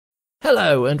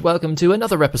Hello and welcome to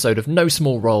another episode of No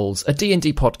Small Roles, a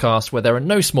D&D podcast where there are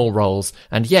no small roles,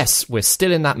 and yes, we're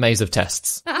still in that maze of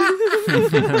tests.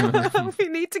 We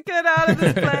need to get out of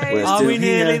this place. Are we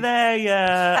nearly there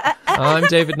yet? I'm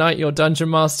David Knight, your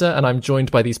Dungeon Master, and I'm joined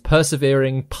by these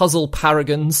persevering puzzle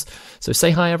paragons. So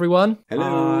say hi, everyone.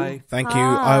 Hello. Hi. Thank you.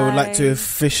 I would like to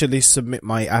officially submit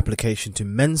my application to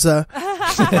Mensa.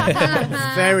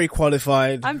 Very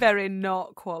qualified. I'm very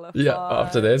not qualified. Yeah,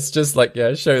 after this, just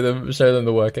show them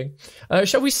the working.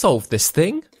 Shall we solve this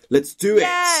thing? Let's do it.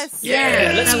 Yes.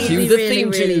 Yeah, let's That would cue be the really, theme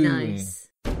really tune. nice.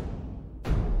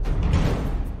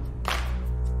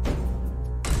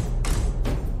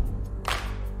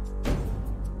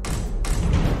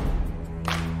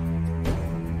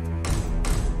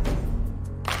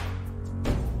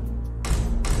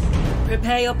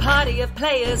 Prepare your party of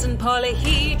players and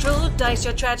polyhedral dice.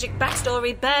 Your tragic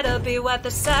backstory better be worth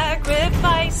the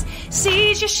sacrifice.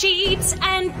 Seize your sheets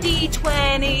and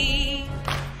D20.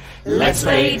 Let's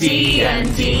play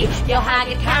D&D. Your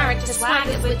haggard character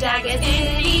swaggers with daggers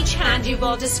in each hand. You've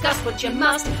all discussed what you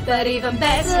must, but even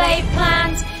better lay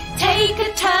plans. Take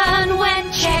a turn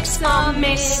when checks are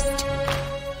missed.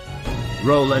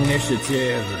 Roll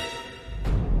initiative.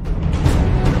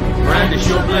 Brandish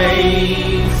your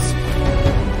blades.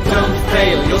 Don't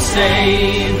fail your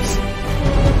saves.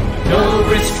 No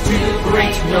risk too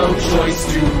great, no choice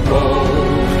to roll.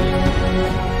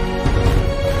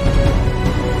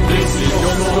 This is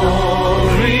your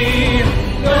story.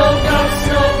 No guts,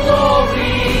 no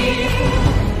glory.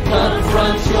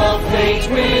 Confront your fate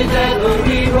with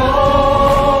every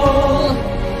roll.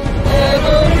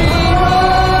 Every roll.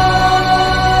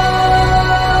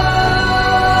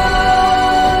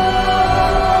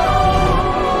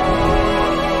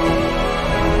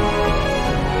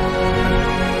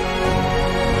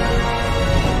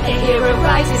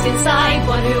 Rises inside,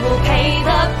 one who will pay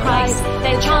the price.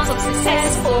 Their chance of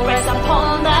success will rest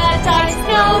upon the dice.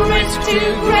 No risk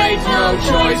too great, no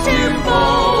choice too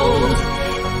bold.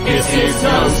 This is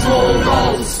No Small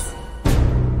Roles.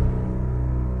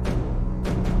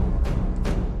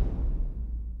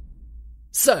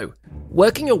 So,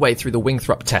 working your way through the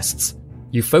Wingthrup tests,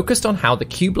 you focused on how the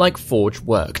cube-like forge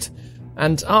worked,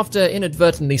 and after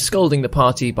inadvertently scolding the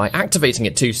party by activating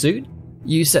it too soon,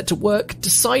 you set to work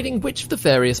deciding which of the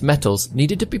various metals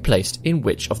needed to be placed in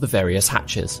which of the various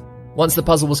hatches. Once the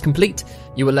puzzle was complete,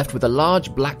 you were left with a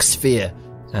large black sphere,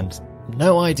 and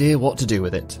no idea what to do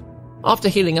with it. After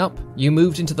healing up, you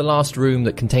moved into the last room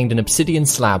that contained an obsidian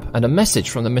slab and a message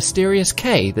from the mysterious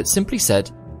K that simply said,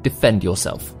 "Defend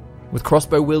yourself." With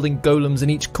crossbow-wielding golems in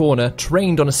each corner,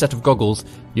 trained on a set of goggles,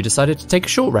 you decided to take a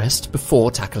short rest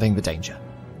before tackling the danger.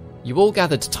 You all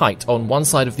gathered tight on one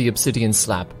side of the obsidian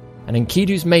slab, and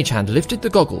Enkidu's mage hand lifted the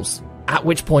goggles, at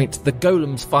which point the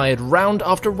golems fired round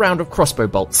after round of crossbow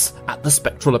bolts at the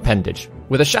spectral appendage.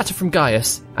 With a shatter from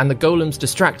Gaius, and the golems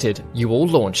distracted, you all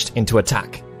launched into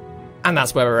attack. And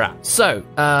that's where we're at. So,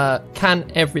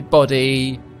 can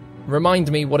everybody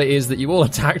remind me what it is that you all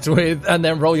attacked with, and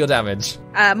then roll your damage?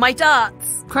 My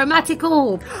darts. Chromatic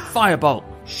orb. Firebolt.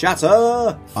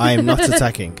 Shatter. I am not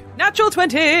attacking. Natural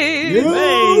 20.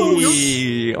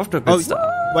 Hey! Off to a good start.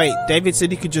 Wait, David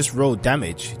said he could just roll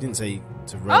damage. He didn't say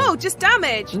to roll. Oh, just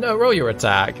damage. No, roll your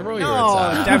attack. Roll your Oh,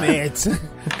 attack. damn it.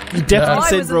 You definitely I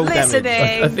said was roll listening.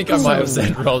 damage. I think I might have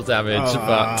said roll damage,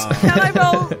 but... Can I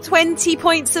roll 20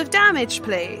 points of damage,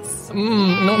 please?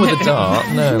 not with a dart,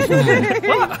 no.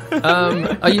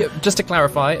 Are you, just to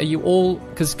clarify, are you all...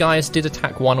 Because Gaius did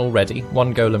attack one already,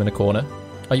 one golem in a corner.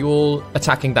 Are you all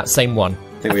attacking that same one?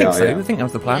 I think so. I think that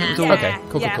was the plan. Yeah. It was all- Yeah. Okay,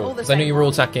 cool. all the Because I knew same you were all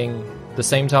one. attacking the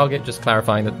same target, just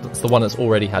clarifying that that's the one that's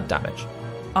already had damage.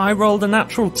 I rolled a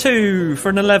natural 2 for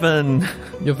an 11.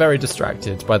 You're very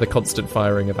distracted by the constant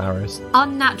firing of arrows.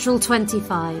 Unnatural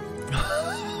 25.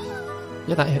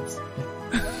 Yeah, that hits.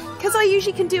 Because I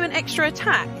usually can do an extra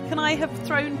attack, can I have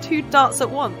thrown 2 darts at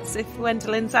once if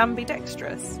Gwendolyn's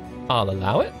ambidextrous? I'll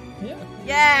allow it. Yeah.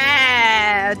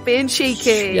 Yeah, being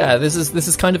cheeky. Yeah, this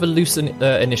is kind of a loose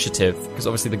initiative, because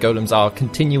obviously the golems are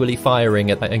continually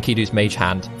firing at Enkidu's mage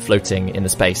hand floating in the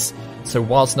space. So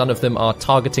whilst none of them are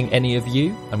targeting any of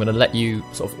you, I'm going to let you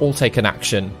sort of all take an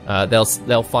action.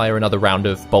 They'll fire another round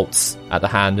of bolts at the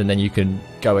hand, and then you can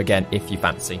go again if you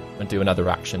fancy and do another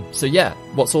action. So yeah,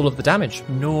 what's all of the damage?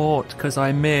 Naught, because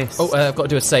I missed. Oh, I've got to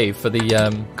do a save for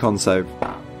the... Con save.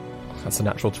 That's a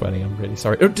natural 20, I'm really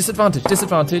sorry. Oh,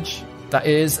 disadvantage. That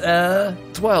is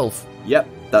 12. Yep,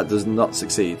 that does not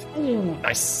succeed. Ooh,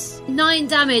 nice. 9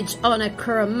 damage on a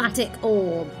chromatic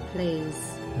orb,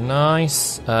 please.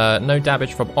 Nice. No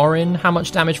damage from Orin. How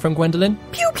much damage from Gwendolyn?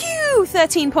 Pew pew!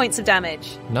 13 points of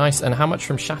damage. Nice. And how much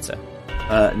from Shatter?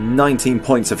 19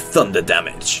 points of thunder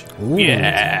damage. Ooh.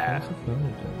 Yeah.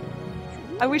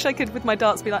 I wish I could, with my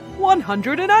darts, be like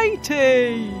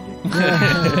 180.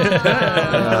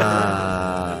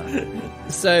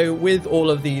 So with all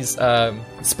of these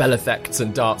spell effects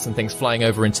and darts and things flying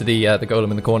over into the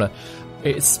golem in the corner,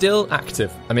 it's still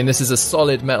active. I mean, this is a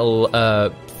solid metal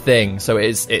thing, so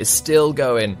it's still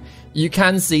going. You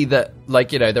can see that,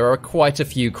 like, you know, there are quite a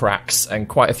few cracks and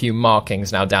quite a few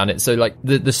markings now down it. So, like,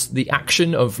 the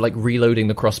action of, like, reloading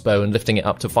the crossbow and lifting it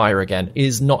up to fire again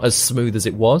is not as smooth as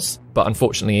it was, but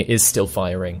unfortunately it is still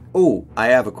firing. Oh, I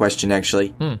have a question,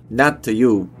 actually. Not to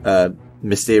you,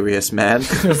 mysterious man.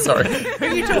 Sorry. Who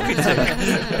are you talking to?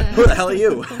 Who the hell are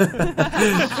you?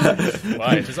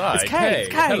 Why, it is I. It's Kay,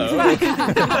 Hello.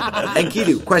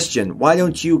 Enkidu, question. Why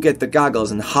don't you get the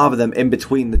goggles and hover them in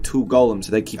between the two golems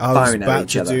so they keep I was firing at about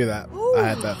each to other? do that. I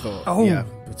had that thought. Oh. Yeah,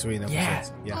 between them. Yeah.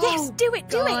 Yeah. Yes, do it,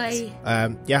 do it.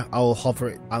 Yeah, I'll hover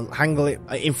it. I'll hangle it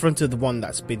in front of the one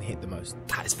that's been hit the most.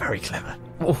 That is very clever.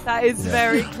 That is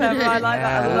very clever. I like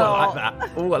that a I lot. like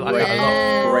that. Oh, I like that a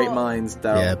lot. Great minds,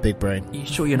 Daryl. Yeah, big brain. Are you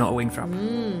sure you're not a wing trap?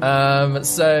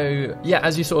 So yeah,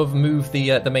 as you sort of move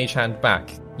the mage hand back,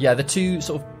 yeah, the two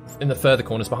sort of in the further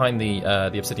corners behind the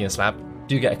obsidian slab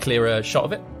do get a clearer shot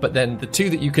of it. But then the two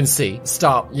that you can see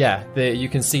you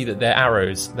can see that their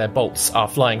arrows, their bolts are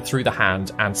flying through the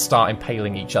hand and start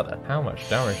impaling each other. How much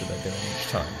damage are they doing each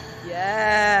time?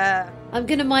 Yeah. I'm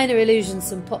going to minor illusion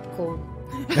some popcorn.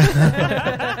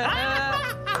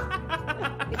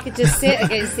 You could just sit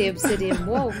against the obsidian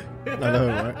wall. I know,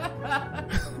 right?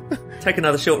 Take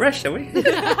another short rest, shall we?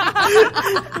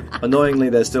 Annoyingly,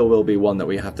 there still will be one that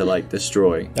we have to, like,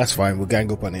 destroy. That's fine. We'll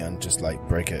gang up on it and just, like,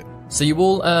 break it. So you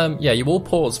all, you all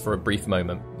pause for a brief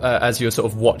moment as you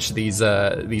sort of watch these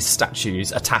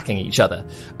statues attacking each other.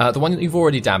 The one that you've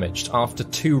already damaged, after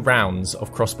 2 rounds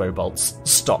of crossbow bolts,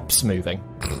 stops moving.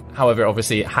 However,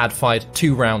 obviously, it had fired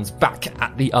 2 rounds back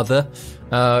at the other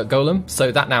golem,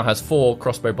 so that now has 4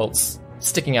 crossbow bolts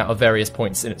sticking out of various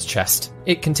points in its chest.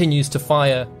 It continues to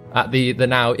fire at the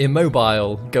now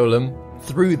immobile golem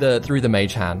through the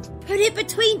mage hand. Put it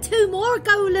between 2 more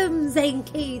golems,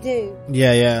 Enkidu.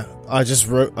 Yeah. I just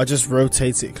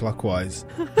rotate it clockwise.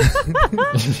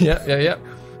 Yeah.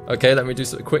 Okay, let me do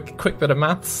a quick bit of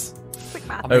maths.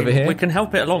 Over here. We can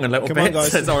help it along a little Come on, bit,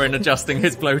 guys. says Orin, adjusting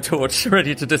his blowtorch,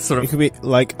 ready to just sort It of... could be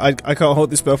like I can't hold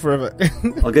this spell forever.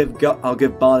 I'll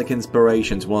give bardic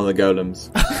inspiration to one of the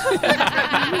golems.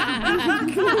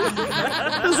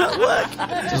 Does that work?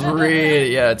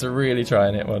 To really try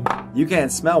and hit one. You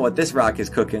can't smell what this rock is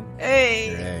cooking.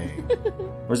 Hey.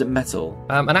 Or is it metal?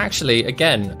 And actually,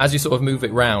 again, as you sort of move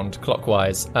it round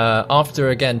clockwise, after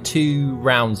again 2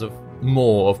 rounds of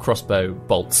more of crossbow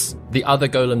bolts, the other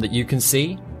golem that you can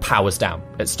see powers down.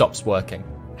 It stops working.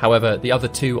 However, the other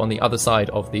 2 on the other side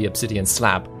of the obsidian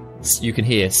slab, you can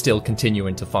hear still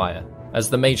continuing to fire, as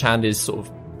the mage hand is sort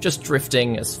of just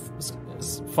drifting as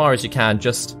far as you can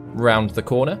just round the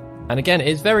corner. And again,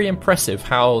 it's very impressive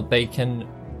how they can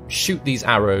shoot these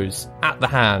arrows at the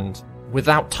hand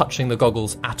without touching the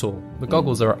goggles at all. The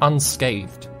goggles are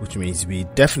unscathed. Which means we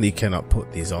definitely cannot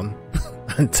put these on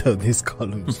until these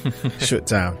columns shut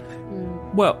down.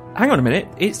 Well, hang on a minute.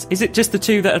 Is it just the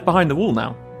 2 that are behind the wall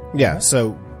now? Yeah,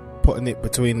 so putting it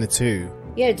between the 2.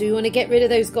 Yeah, do you want to get rid of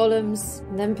those golems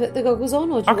and then put the goggles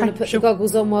on, or do you Okay, want to put sure. the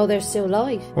goggles on while they're still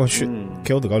alive? Well,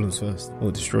 kill the golems first,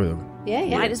 or destroy them.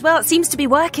 Yeah. Might as well. It seems to be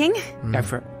working. Go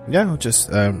for it. Yeah, I'll just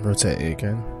rotate it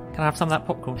again. Can I have some of that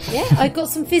popcorn? Yeah, I've got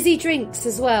some fizzy drinks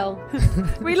as well.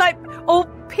 We like all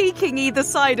peeking either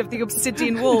side of the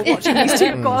obsidian wall, watching these 2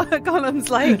 golems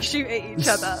like shoot at each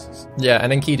other. Yeah, and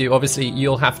then Kidu, obviously,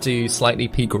 you'll have to slightly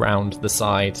peek around the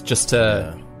side just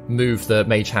to move the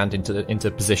mage hand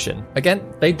into position. Again,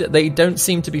 they don't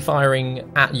seem to be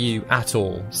firing at you at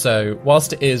all. So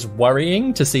whilst it is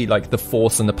worrying to see like the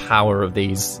force and the power of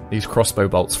these crossbow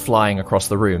bolts flying across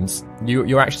the rooms,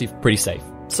 you're actually pretty safe.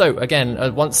 So again,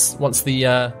 once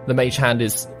the mage hand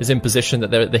is in position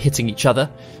that they're hitting each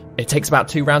other, it takes about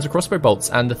 2 rounds of crossbow bolts,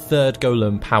 and the 3rd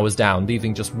golem powers down,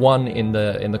 leaving just 1 in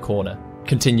the corner,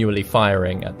 continually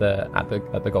firing at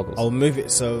the goggles. I'll move it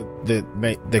so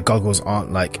the goggles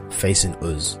aren't like facing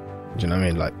us. Do you know what I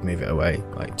mean? Like move it away,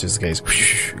 like just in case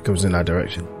it comes in our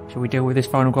direction. Shall we deal with this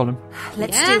final golem?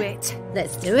 Let's Yeah. do it.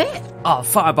 Let's do it. Oh,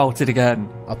 firebolted again.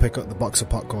 I'll pick up the box of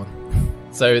popcorn.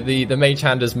 So the mage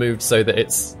hand has moved so that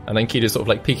it's, and then Kido's sort of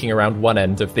like peeking around one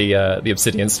end of the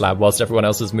obsidian slab, whilst everyone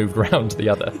else has moved around the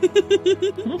other.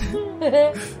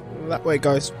 That way,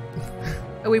 guys.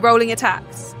 Are we rolling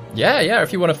attacks? Yeah.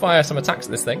 If you want to fire some attacks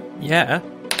at this thing, Yeah.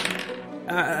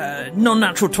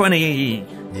 Non-natural 20.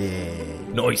 Yeah.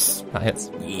 nice. That hits.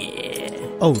 Yeah.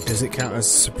 Oh, does it count as a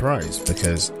surprise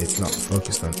because it's not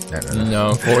focused on? No. No,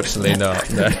 unfortunately not.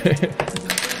 No.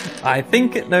 I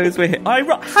think it knows we're here.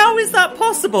 How is that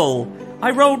possible?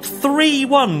 I rolled 3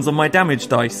 1s on my damage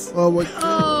dice. Oh, what?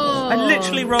 I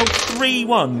literally rolled 3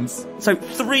 1s. So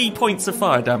 3 points of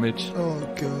fire damage. Oh,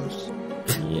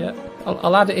 gosh. Yeah.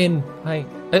 I'll add it in. Hey,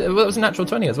 it was a natural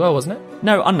 20 as well, wasn't it?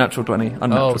 No, unnatural 20.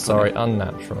 Unnatural 20. Sorry,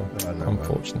 unnatural.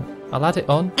 Unfortunate. I'll add it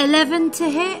on. 11 to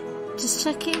hit. Just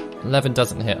checking. 11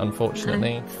 doesn't hit,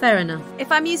 unfortunately. Fair enough.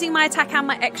 If I'm using my attack and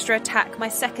my extra attack, my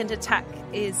second attack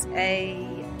is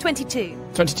a 22.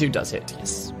 22 does hit,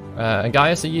 yes. And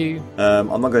Gaius, are you? I'm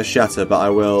not going to shatter, but I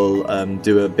will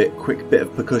do a quick bit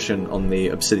of percussion on the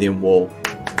obsidian wall.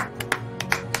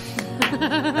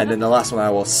 And then the last one I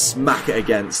will smack it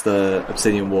against the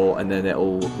obsidian wall, and then it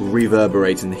will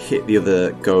reverberate and hit the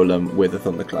other golem with a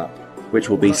thunderclap, which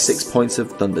will be 6 points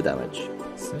of thunder damage.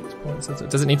 6 points.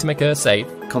 Does it need to make a save?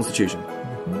 Constitution.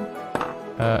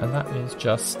 And that is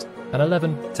just an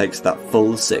 11. Takes that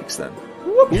full 6 then.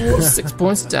 6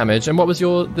 points of damage. And what was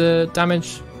the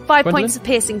damage? 5 Gwendolyn? points of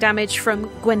piercing damage from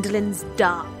Gwendolyn's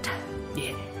dart.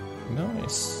 Yeah.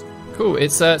 Nice. Cool.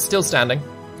 It's still standing.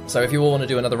 So if you all want to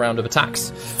do another round of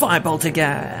attacks. Firebolt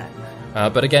again.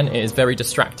 But again, it is very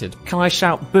distracted. Can I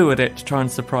shout boo at it to try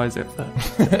and surprise it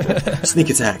first? Sneak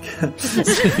attack.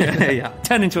 Yeah.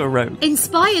 Turn into a rogue.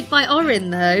 Inspired by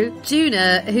Orin, though,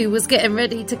 Juna, who was getting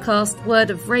ready to cast Word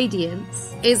of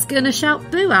Radiance, is going to shout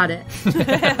boo at it.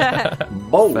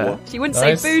 Oh! She wouldn't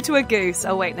Nice. say boo to a goose.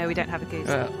 Oh, wait, no, we don't have a goose.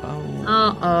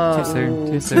 Uh-oh.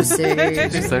 Too soon.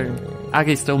 Too soon.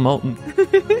 Aggie's still molten.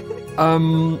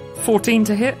 14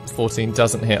 to hit. 14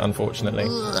 doesn't hit, unfortunately.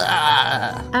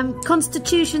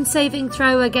 Constitution saving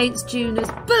throw against Juna's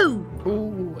boo!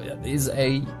 Ooh, it is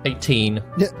a 18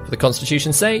 Yeah. for the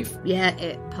Constitution save. Yeah,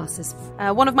 it passes.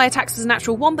 One of my attacks was a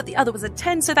natural 1, but the other was a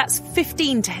 10, so that's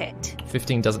 15 to hit.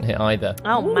 15 doesn't hit either.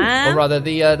 Oh, man. Or rather,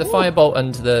 the firebolt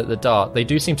and the dart, they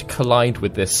do seem to collide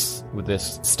with this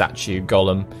statue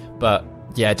golem, but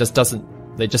yeah, it just doesn't.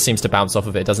 It just seems to bounce off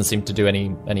of it. It doesn't seem to do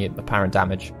any apparent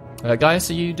damage. Gaius,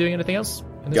 are you doing anything else?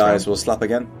 In this Guys round? will slap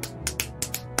again.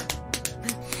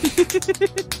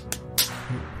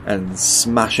 And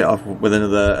smash it off with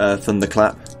another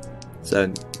thunderclap.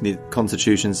 So, need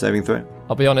Constitution saving throw.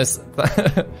 I'll be honest,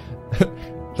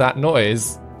 that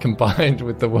noise combined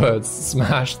with the words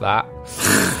 "smash that."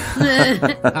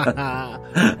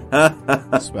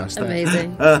 Smash that.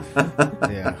 Amazing.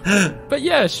 Yeah. But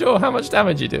yeah, sure. How much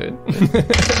damage are you doing?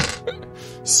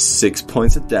 6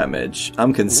 points of damage.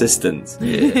 I'm consistent.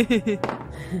 Yeah.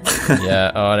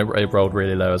 Oh, and it rolled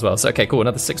really low as well. So okay, cool.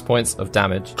 Another 6 points of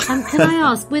damage. Can I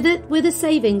ask, with a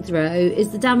saving throw, is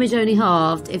the damage only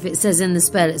halved if it says in the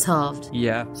spell it's halved?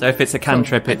 Yeah. So if it's a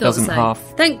cantrip, I it thought doesn't so. half.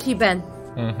 Thank you, Ben.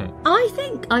 Mm-hmm. I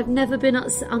think I've never been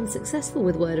unsuccessful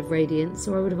with Word of Radiance,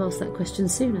 or I would have asked that question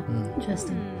sooner.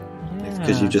 Interesting.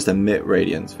 Because you just emit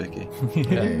radiance, Vicky.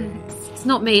 It's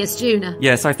not me, it's Juna.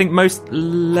 Yes, I think most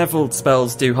leveled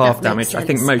spells do half That makes damage. I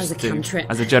think sense, most as a do, cantrip.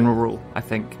 as a general rule, I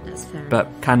think. That's fair. But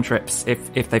cantrips,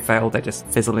 if they fail, they just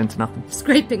fizzle into nothing.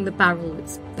 Scraping the barrel with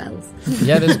spells.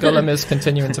 Yeah, this golem is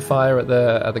continuing to fire at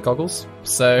the goggles.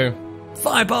 So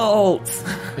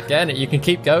Firebolt! again, you can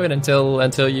keep going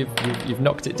until you've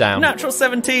knocked it down. Natural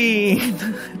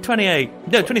 17! 28.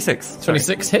 No, 26. Sorry.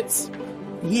 26 hits.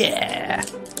 Yeah!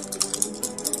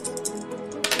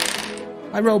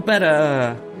 I rolled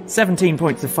better! 17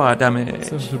 points of fire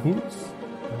damage.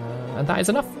 And that is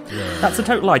enough. That's a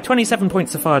total lie. 27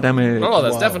 points of fire damage. Oh,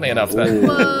 that's definitely enough then.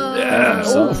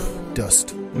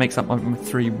 Dust. Makes up my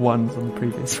 3 1s on the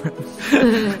previous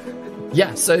round.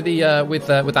 Yeah, so the with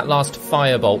that last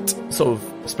firebolt, sort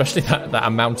of, especially that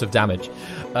amount of damage,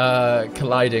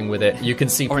 colliding with it, you can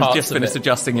see Or he's parts just of finished it.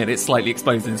 adjusting it, it slightly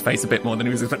explodes in his face a bit more than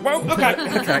he was expecting. Whoa,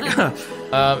 okay.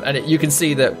 And you can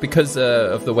see that because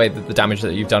of the way that the damage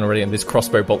that you've done already, and this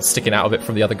crossbow bolt sticking out of it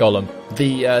from the other golem,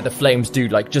 the flames do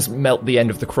just melt the end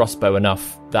of the crossbow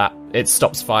enough that it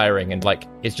stops firing, and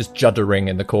it's just juddering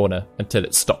in the corner until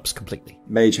it stops completely.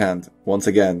 Mage Hand, once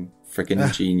again.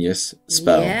 Freaking genius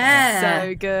spell. Yeah.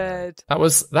 So good. That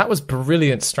was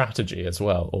brilliant strategy as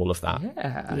well. All of that.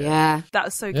 Yeah. That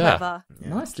was so Yeah. clever.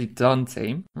 Nicely done,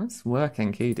 team. That's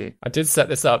working, Kidi. I did set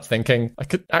this up thinking I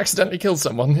could accidentally kill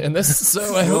someone in this,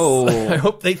 so I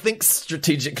hope they think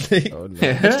strategically. Oh,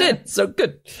 no. Which did, so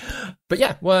good. But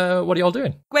yeah, what are y'all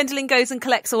doing? Gwendolyn goes and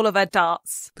collects all of her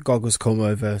darts. The goggles come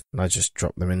over and I just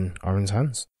drop them in Oren's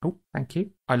hands. Oh, thank you.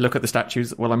 I look at the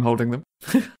statues while I'm holding them.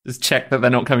 Just check that they're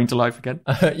not coming to life again.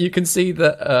 You can see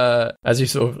that as you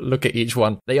sort of look at each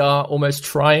one, they are almost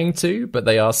trying to, but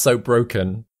they are so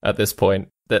broken at this point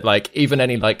that like even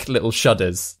any like little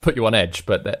shudders put you on edge,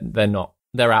 but they're not.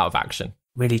 They're out of action.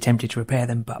 Really tempted to repair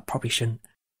them, but probably shouldn't.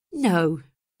 No.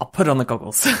 I'll put on the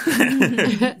goggles.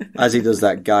 As he does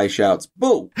that, Guy shouts,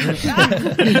 "Boo!"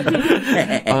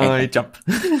 I jump.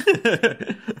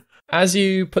 As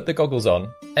you put the goggles on,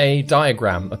 a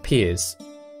diagram appears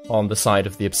on the side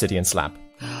of the obsidian slab.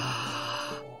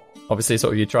 Obviously,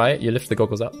 sort of you try it, you lift the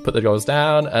goggles up, put the goggles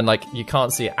down, and like you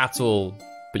can't see it at all,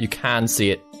 but you can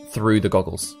see it through the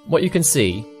goggles. What you can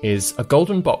see is a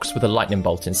golden box with a lightning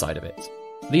bolt inside of it.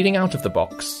 Leading out of the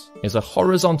box is a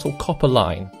horizontal copper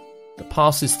line that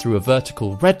passes through a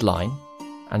vertical red line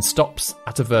and stops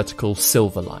at a vertical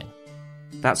silver line.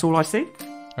 That's all I see?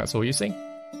 That's all you see.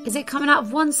 Is it coming out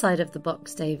of one side of the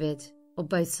box, David? Or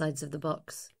both sides of the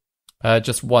box?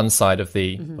 Just one side of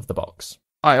the box.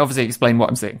 I obviously explain what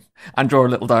I'm seeing and draw a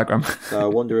little diagram. So I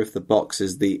wonder if the box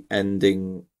is the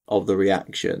ending of the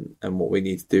reaction, and what we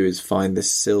need to do is find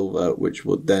this silver, which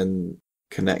would then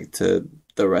connect to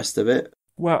the rest of it.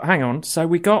 Well, hang on. So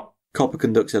we got... Copper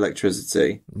conducts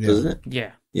electricity, doesn't it?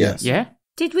 Yeah. Yes. Yeah?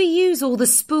 Did we use all the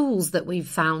spools that we've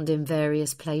found in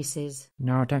various places?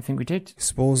 No, I don't think we did.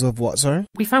 Spools of what, sorry?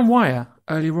 We found wire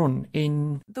earlier on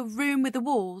in... The room with the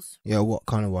walls. Yeah, what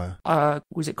kind of wire?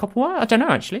 Was it copper wire? I don't know,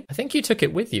 actually. I think you took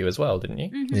it with you as well, didn't you?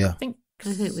 Mm-hmm. Yeah. I think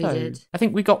we did. I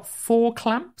think we got 4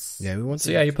 clamps. Yeah, we want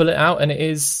So yeah, you pull it out and it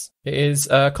is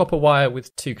copper wire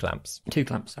with 2 clamps. 2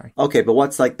 clamps, sorry. Okay, but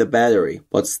what's like the battery?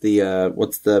 What's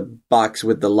the box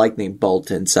with the lightning bolt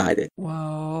inside it?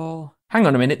 Well, hang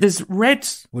on a minute. There's red...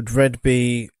 Would red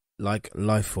be like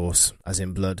life force, as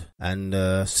in blood,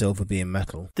 and silver being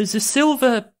metal? There's a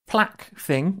silver plaque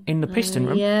thing in the piston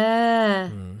room Yeah.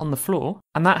 on the floor.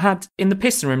 And that had... In the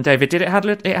piston room, David, it had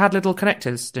little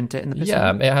connectors, didn't it, in the piston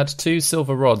room? Yeah, it had 2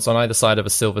 silver rods on either side of a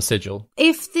silver sigil.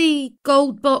 If the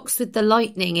gold box with the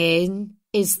lightning in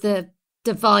is the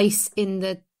device in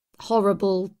the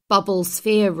horrible bubble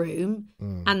sphere room,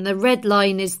 and the red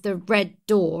line is the red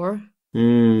door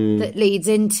that leads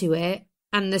into it,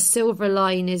 and the silver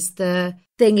line is the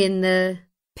thing in the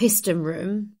piston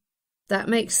room, that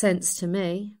makes sense to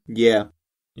me. Yeah.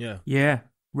 Yeah. Yeah,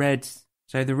 red.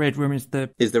 So the red room is the...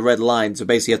 Is the red line, so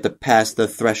basically you have to pass the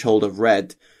threshold of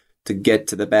red to get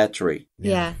to the battery.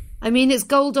 Yeah. I mean, it's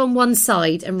gold on one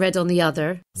side and red on the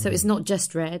other, so it's not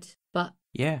just red, but...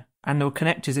 Yeah, and there were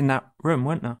connectors in that room,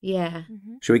 weren't there? Yeah.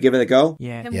 Should we give it a go?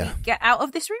 Yeah. Can we get out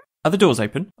of this room? Are the doors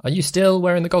open? Are you still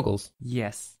wearing the goggles?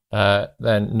 Yes.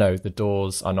 Then no, the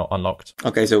doors are not unlocked.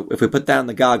 Okay, so if we put down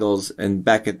the goggles and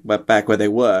back where they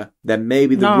were, then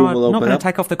maybe the No, room will I'm not open going up. to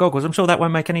take off the goggles. I'm sure that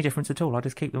won't make any difference at all. I'll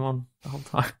just keep them on the whole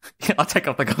time. I'll take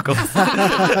off the goggles.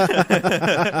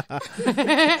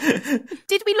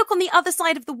 Did we look on the other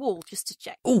side of the wall just to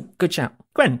check? Oh, good shout.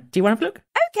 Gwen, do you want to have a look?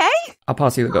 Okay. I'll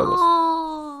pass you the goggles.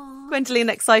 Oh. Gwendoline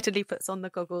excitedly puts on the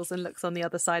goggles and looks on the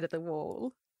other side of the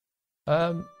wall.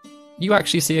 You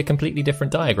actually see a completely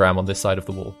different diagram on this side of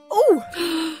the wall. Oh!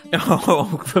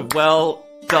 Oh, well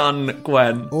done,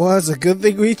 Gwen. Well, it's a good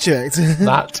thing we checked.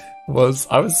 I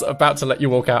was about to let you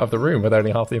walk out of the room with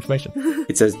only half the information.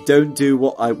 It says, "Don't do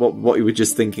what you were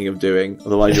just thinking of doing,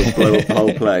 otherwise you'll blow up the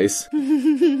whole place."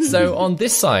 So on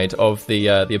this side of the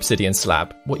obsidian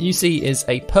slab, what you see is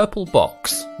a purple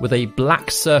box with a black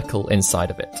circle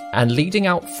inside of it. And leading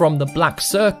out from the black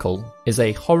circle is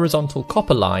a horizontal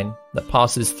copper line that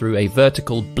passes through a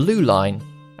vertical blue line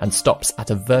and stops at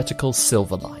a vertical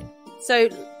silver line. So,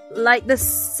 like the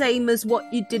same as what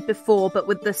you did before, but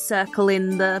with the circle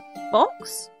in the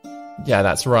box? Yeah,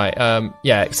 that's right.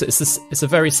 It's a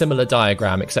very similar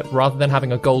diagram, except rather than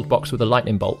having a gold box with a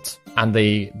lightning bolt and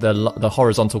the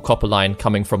horizontal copper line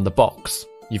coming from the box,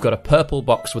 you've got a purple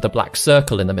box with a black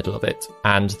circle in the middle of it,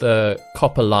 and the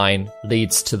copper line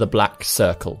leads to the black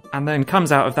circle. And then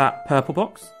comes out of that purple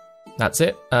box. That's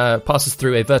it. Passes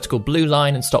through a vertical blue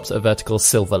line and stops at a vertical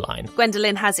silver line.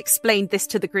 Gwendoline has explained this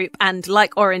to the group and,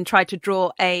 like Orin, tried to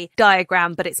draw a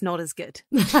diagram, but it's not as good.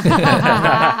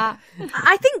 I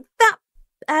think that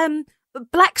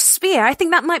black sphere, I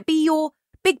think that might be your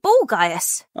big ball,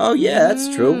 Gaius. Oh yeah,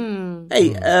 that's true.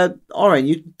 Hey, Oren,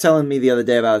 you telling me the other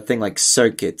day about a thing like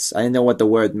circuits. I didn't know what the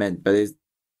word meant, but is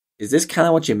this kind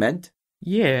of what you meant?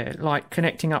 Yeah, like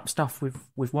connecting up stuff with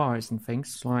wires and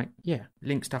things. Like, yeah,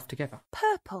 link stuff together.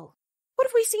 Purple. What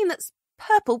have we seen that's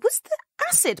purple? Was the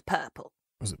acid purple?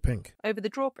 Was it pink? Over the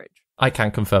drawbridge. I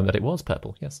can confirm that it was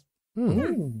purple, yes.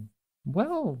 Ooh,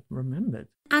 well remembered.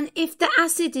 And if the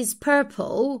acid is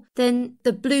purple, then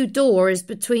the blue door is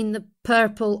between the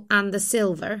purple and the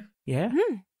silver. Yeah.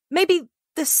 Maybe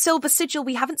the silver sigil,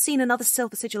 we haven't seen another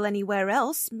silver sigil anywhere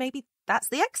else. Maybe that's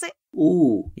the exit.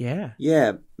 Ooh. Yeah.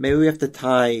 Yeah, maybe we have to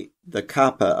tie the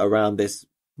kappa around this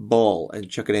ball and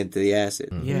chuck it into the acid.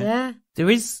 Yeah. There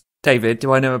is, David,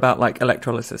 do I know about like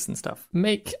electrolysis and stuff?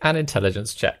 Make an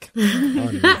intelligence check.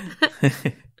 Oh, no.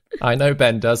 I know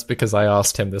Ben does because I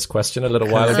asked him this question a little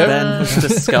while ago. Ben has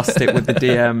discussed it with the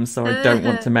DM, so I don't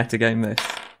want to metagame this.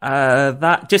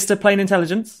 That just a plain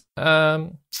intelligence.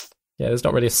 Yeah, there's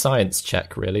not really a science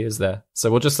check, really, is there?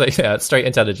 So we'll just say straight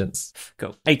intelligence.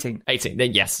 Cool. 18. 18.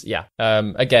 Then yes, yeah.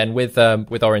 Again, with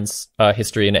Orin's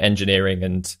history in engineering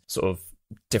and sort of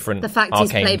different The fact he's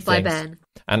arcane played by things. Ben.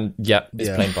 And yeah, it's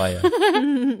played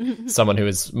by someone who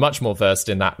is much more versed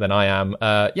in that than I am.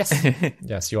 Yes,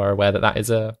 yes, you are aware that is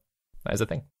a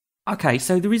thing. Okay,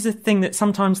 so there is a thing that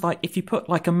sometimes, like, if you put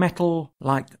like a metal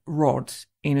like rod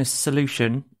in a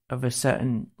solution of a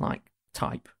certain like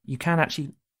type, you can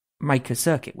actually make a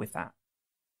circuit with that.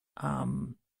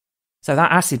 So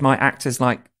that acid might act as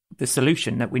like the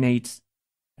solution that we need,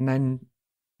 and then,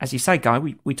 as you say, Guy,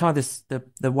 we tie the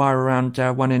wire around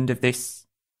one end of this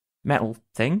metal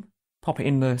thing, pop it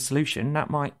in the solution. That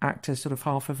might act as sort of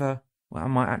half of it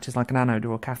might act as like an anode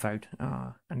or a cathode,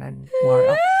 and then wire it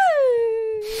up.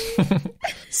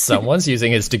 Someone's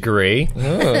using his degree.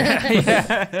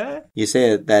 You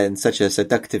say that in such a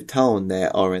seductive tone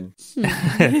there, Orin.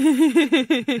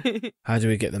 How do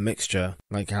we get the mixture?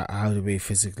 Like, how do we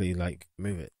physically, like,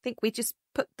 move it? I think we just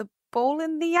put the ball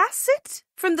in the acid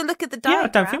from the look of the diagram. Yeah,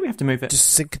 I don't think we have to move it. Just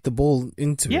sink the ball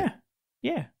into it.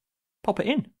 Yeah. Pop it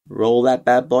in. Roll that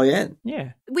bad boy in.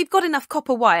 Yeah. We've got enough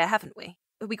copper wire, haven't we?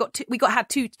 We had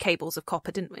 2 cables of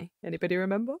copper, didn't we? Anybody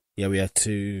remember? Yeah, we had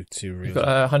two You've real. got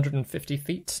 150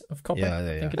 feet of copper. Yeah, I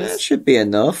think it That is. should be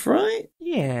enough, right?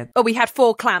 Yeah. Oh, we had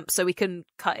 4 clamps, so we can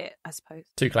cut it, I suppose.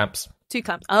 2 clamps. 2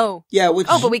 clamps. Oh. Yeah, which...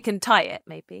 Oh, but we can tie it,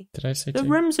 maybe. Did I say The 2?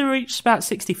 rooms are each about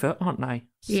 60 foot, aren't they?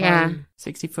 Yeah.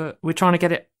 60 foot. We're trying to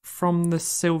get it from the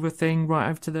silver thing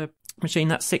right over to the machine.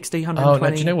 That's 60, Oh, 120.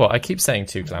 no, do you know what? I keep saying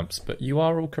 2 clamps, but you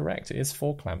are all correct. It is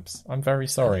 4 clamps. I'm very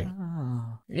sorry.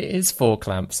 It is 4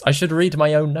 clamps. I should read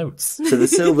my own notes. So the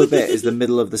silver bit is the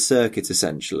middle of the circuit,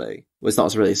 essentially. Well, it's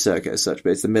not really a circuit as such,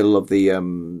 but it's the middle of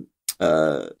the...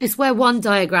 It's where one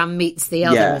diagram meets the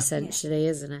other, Yeah. essentially,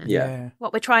 isn't it? Yeah.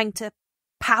 What we're trying to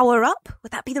power up?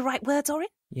 Would that be the right words, Orin?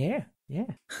 Yeah.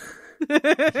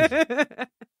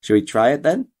 Should we try it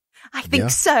then? I think Yeah.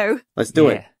 so. Let's do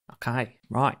it. Okay,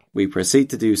 right. We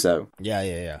proceed to do so.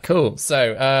 Yeah. Cool.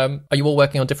 So, are you all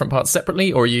working on different parts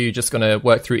separately, or are you just going to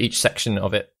work through each section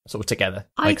of it sort of together?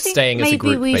 I Like think staying as a maybe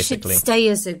group, we basically. should stay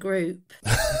as a group.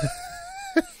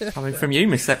 Coming from you,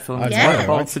 Miss Setfield. Yeah.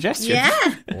 Bold suggestion.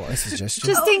 Yeah. What a suggestion.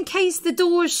 Just in case the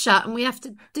door's shut and we have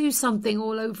to do something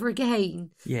all over again.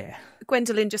 Yeah.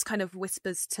 Gwendolyn just kind of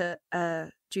whispers to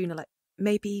Juna, like,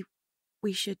 maybe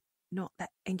we should not let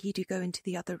Enkidu go into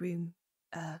the other room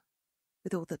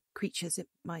with all the creatures. It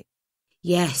might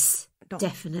Yes. not.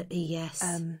 Definitely yes.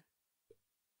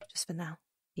 Just for now.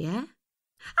 Yeah?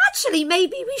 Actually,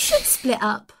 maybe we should split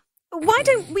up. Why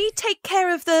don't we take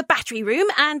care of the battery room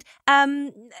and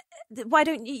why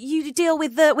don't you deal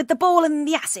with the ball and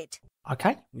the acid?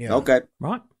 Okay, Yeah. Okay.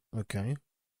 right. Okay.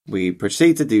 We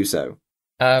proceed to do so.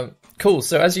 Cool.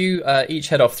 So as you each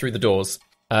head off through the doors,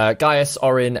 Gaius,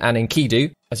 Orin, and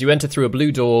Enkidu, as you enter through a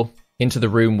blue door into the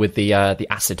room with the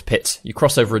acid pit, you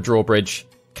cross over a drawbridge.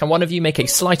 Can one of you make a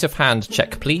sleight of hand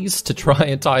check, please, to try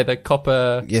and tie the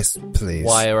copper Yes, please.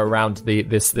 wire around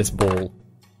this ball?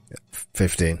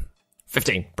 15.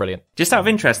 15. Brilliant. Just out of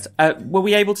interest, were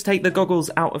we able to take the goggles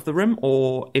out of the room,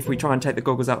 or if we try and take the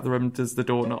goggles out of the room, does the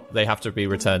door not? They have to be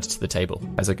returned to the table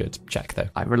as a good check, though.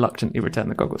 I reluctantly return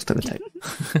the goggles to the table.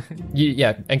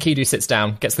 Enkidu sits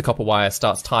down, gets the copper wire,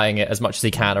 starts tying it as much as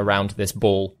he can around this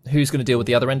ball. Who's going to deal with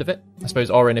the other end of it? I suppose,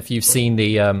 Orin, if you've seen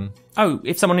the... Oh,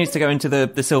 if someone needs to go into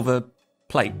the silver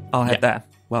plate, I'll head there.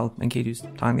 Well, Enkidu's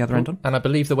tying the other end on. And I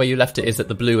believe the way you left it is that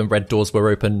the blue and red doors were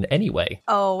open anyway.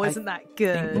 Oh, isn't that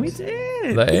good? We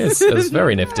did. That is. It was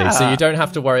very nifty. So you don't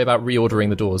have to worry about reordering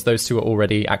the doors. Those two are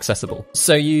already accessible.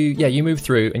 So you move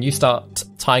through and you start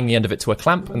tying the end of it to a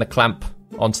clamp and the clamp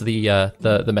onto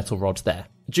the metal rod there.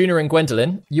 Juna and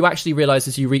Gwendolyn, you actually realise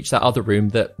as you reach that other room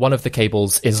that one of the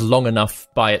cables is long enough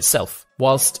by itself.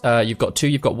 Whilst you've got two,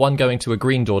 you've got one going to a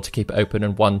green door to keep it open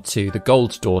and one to the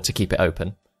gold door to keep it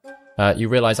open. You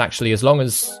realise actually as long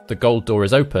as the gold door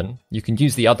is open, you can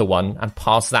use the other one and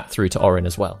pass that through to Orin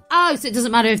as well. Oh, so it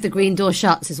doesn't matter if the green door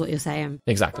shuts, is what you're saying.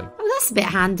 Exactly. Oh, that's a bit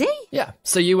handy. Yeah.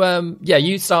 So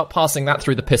you start passing that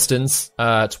through the pistons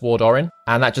toward Orin,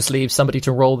 and that just leaves somebody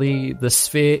to roll the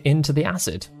sphere into the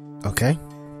acid. Okay.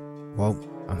 Well,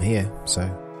 I'm here, so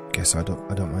guess I don't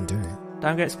mind doing it.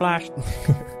 Don't get splashed.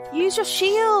 Use your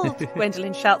shield!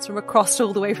 Gwendolyn shouts from across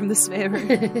all the way from the sphere room.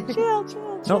 Shield.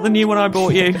 Not the new one I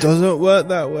bought you. Doesn't work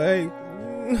that way.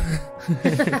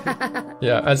 Orin.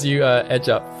 Yeah, as you edge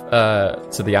up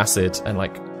to the acid and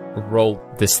like roll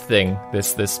this thing,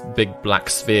 this big black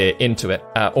sphere into it,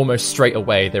 almost straight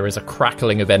away there is a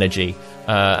crackling of energy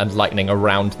and lightning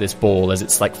around this ball as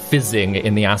it's like fizzing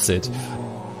in the acid.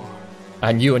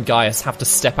 And you and Gaius have to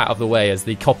step out of the way as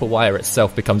the copper wire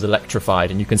itself becomes electrified,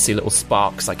 and you can see little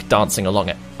sparks like dancing along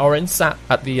it. Orin sat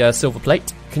at the silver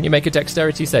plate. Can you make a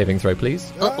dexterity saving throw,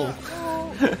 please? Oh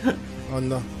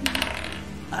no.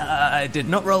 I did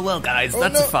not roll well, guys.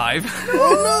 That's no. a 5.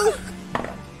 Oh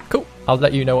Cool. I'll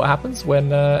let you know what happens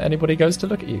when anybody goes to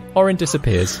look at you. Orin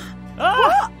disappears.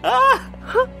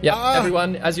 Yeah,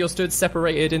 everyone, as you're stood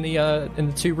separated in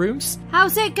the two rooms.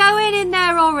 How's it going in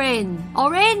there, Orin?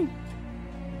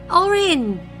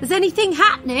 Orin, is anything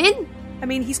happening? I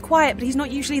mean, he's quiet, but he's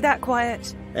not usually that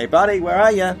quiet. Hey, buddy, where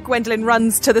are you? Gwendolyn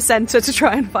runs to the centre to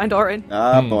try and find Orin.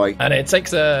 Ah, boy. And it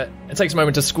takes a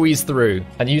moment to squeeze through,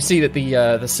 and you see that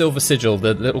the silver sigil,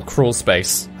 the little crawl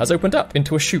space, has opened up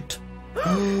into a chute.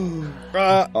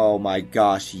 Oh my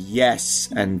gosh, yes.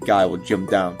 And Guy will jump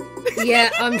down. Yeah,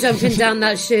 I'm jumping down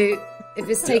that chute. If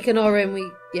it's taken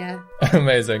Orin, yeah.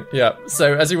 Amazing. Yeah.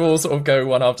 So as you all sort of go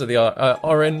one after the other,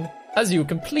 Orin, as you were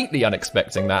completely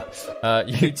unexpecting that,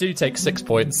 you do take 6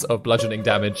 points of bludgeoning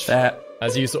damage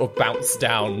as you sort of bounce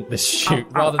down this chute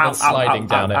rather than sliding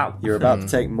down it. You're about to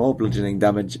take more bludgeoning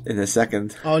damage in a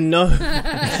second. Oh no.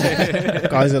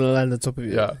 Guy's gonna land on top of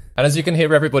you. Yeah. And as you can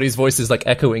hear everybody's voices like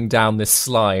echoing down this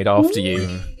slide after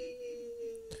you,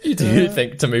 you do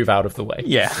think to move out of the way.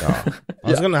 Yeah. I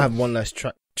was gonna have one last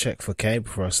check for Kay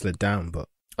before I slid down, but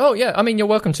Oh yeah, I mean you're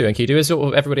welcome to, Enkidu. As sort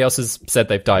of everybody else has said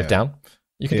they've dived down.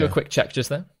 You can do a quick check just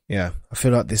there. yeah, I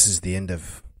feel like this is the end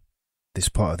of this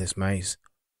part of this maze.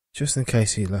 Just in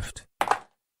case he left,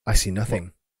 I see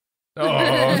nothing. Oh no.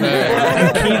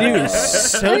 Enkidu is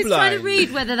so I was trying to blind.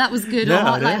 read whether that was good or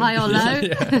not, like high or low.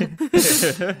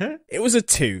 It was a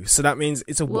 2, so that means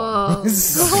it's a 1. Whoa.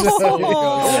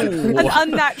 An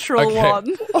unnatural Okay.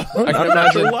 one. I can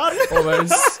imagine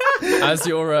almost as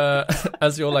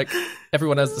you're like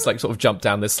everyone has just like sort of jumped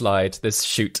down this slide, this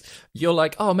chute. You're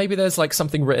like, oh, maybe there's like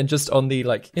something written just on the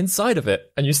like inside of it,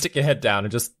 and you stick your head down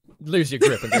and just lose your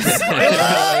grip and just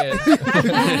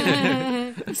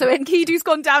So Enkidu's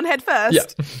gone down head first.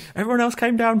 Yeah. Everyone else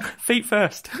came down feet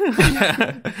first.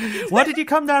 Why did you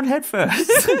come down head first?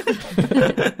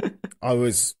 I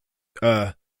was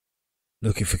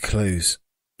looking for clues.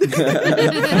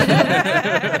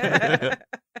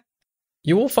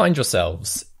 You all find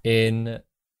yourselves in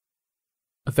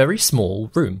a very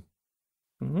small room.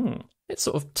 It's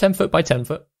sort of 10 foot by 10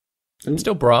 foot.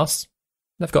 Still brass.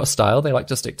 They've got a style. They like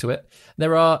to stick to it.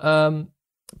 There are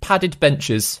padded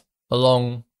benches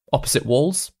along opposite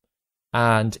walls.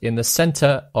 And in the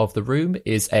center of the room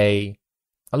is a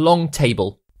long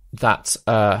table that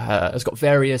has got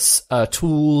various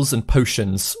tools and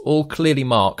potions, all clearly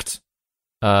marked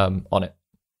on it.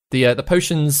 The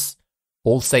potions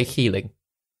all say healing.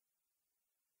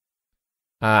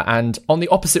 And on the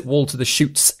opposite wall to the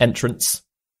chute's entrance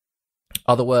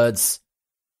are the words,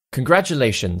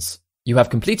 "Congratulations, you have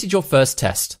completed your first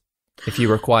test. If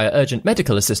you require urgent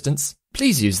medical assistance,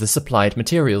 please use the supplied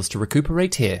materials to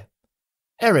recuperate here.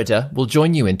 Erida will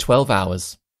join you in 12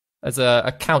 hours. There's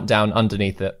a countdown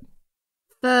underneath it.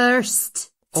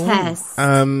 First test.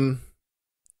 Erida.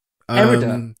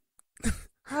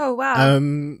 Oh, wow.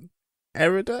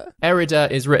 Erida?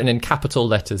 Erida is written in capital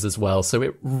letters as well, so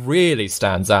it really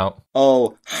stands out.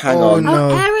 Oh, hang Oh, on. no.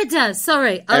 Erida,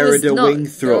 sorry. I was Erida not...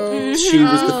 Wingthrop. She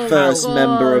was the first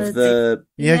member of the...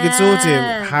 Yeah,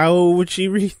 consortium. How would she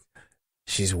read?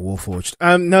 She's Warforged.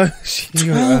 No, she...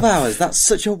 12 hours. That's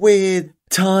such a weird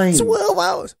time. 12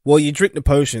 hours. Well, you drink the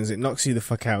potions, it knocks you the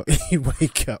fuck out. You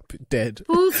wake up dead.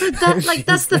 Well, for that, like,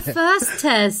 that's the first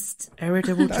test.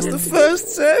 Erida will That's the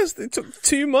first test. It took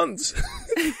 2 months.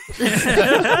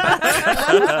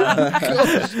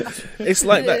 It's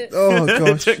like that. Oh, It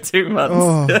gosh. took 2 months.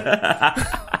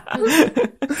 Oh.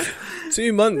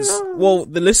 2 months. Well,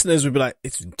 the listeners would be like,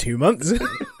 it's been 2 months.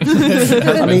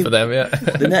 I mean, for them, yeah.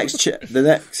 The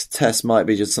next test might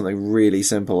be just something really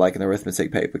simple, like an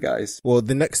arithmetic paper, guys. Well,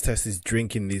 the next test is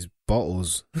drinking these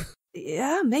bottles.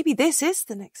 Yeah, maybe this is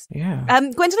the next. Yeah.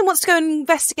 Gwendolyn wants to go and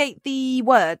investigate the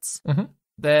words.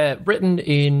 They're written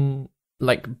in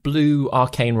like blue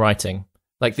arcane writing,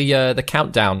 like the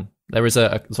countdown. There is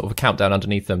a sort of a countdown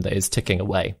underneath them that is ticking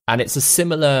away, and it's a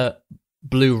similar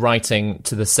blue writing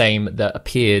to the same that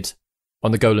appeared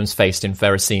on the golem's face in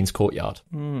Ferricine's courtyard.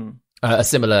 A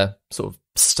similar sort of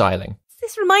styling. Does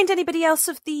this remind anybody else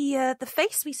of the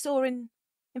face we saw in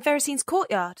Ferricine's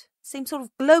courtyard? Same sort of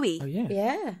glowy. Oh, yeah.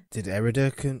 Yeah. Did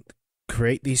Erida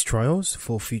create these trials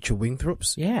for future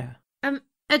Wingthrops? Yeah.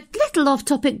 A little off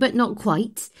topic, but not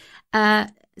quite.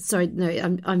 Sorry,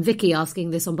 no, I'm Vicky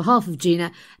asking this on behalf of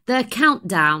Gina. The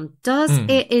countdown, does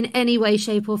it in any way,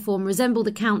 shape or form resemble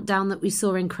the countdown that we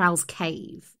saw in Kral's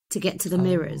cave to get to the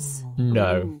mirrors?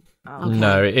 No. Okay.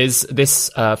 No,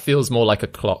 this feels more like a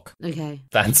clock Okay.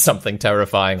 than something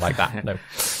terrifying like that. No.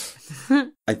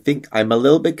 I think I'm a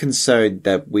little bit concerned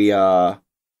that we are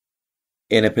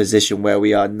in a position where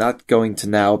we are not going to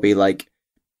now be like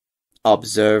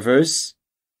observers.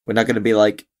 We're not going to be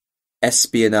like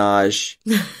espionage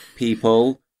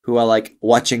people who are like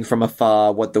watching from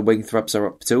afar what the Wingthrops are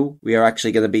up to. We are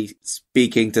actually going to be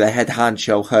speaking to the head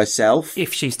honcho herself.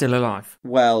 If she's still alive.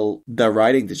 Well, the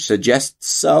writing suggests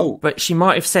so. But she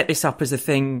might have set this up as a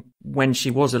thing when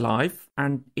she was alive,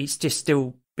 and it's just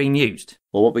still being used.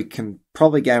 Well, what we can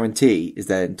probably guarantee is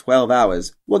that in 12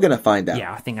 hours, we're going to find out.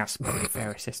 Yeah, I think that's probably a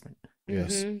fair assessment.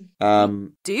 Yes.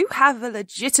 Do have a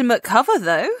legitimate cover,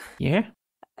 though. Yeah.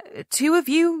 2 of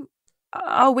you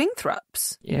are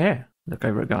Wingthrops. Yeah. Look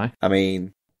over a guy. I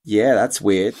mean, yeah, that's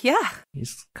weird. Yeah.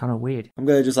 He's kind of weird. I'm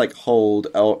going to just like hold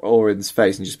Orin's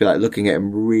face and just be like looking at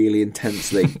him really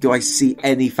intensely. Do I see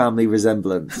any family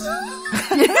resemblance?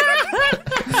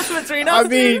 I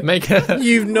mean,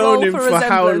 you've known him for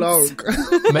how long?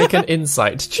 Make an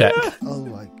insight check. Oh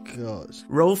my gosh.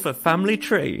 Roll for family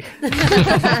tree.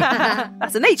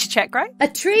 That's a nature check, right? A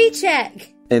tree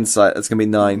check. Insight, that's going to be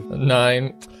 9.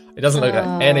 9. It doesn't look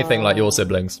anything like your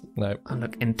siblings. No. I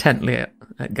look intently at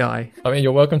Guy. I mean,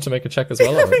 you're welcome to make a check as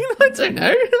well. Orin. I don't know.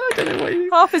 I don't know what you...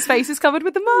 Half his face is covered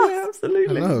with the mask. Yeah,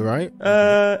 absolutely. I know, right?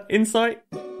 Insight.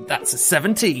 That's a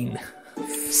 17.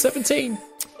 17.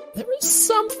 There is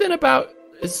something about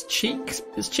his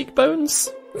cheekbones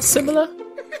similar.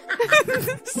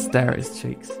 Stare at his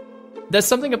cheeks. There's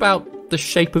something about the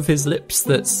shape of his lips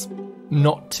that's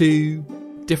not too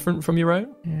different from your own.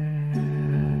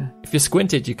 If you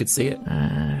squinted, you could see it.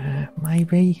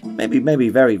 Maybe. Maybe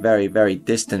very, very, very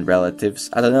distant relatives.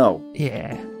 I don't know.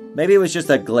 Yeah. Maybe it was just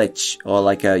a glitch, or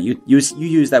like you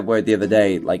used that word the other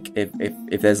day. Like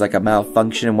if there's like a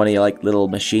malfunction in one of your like little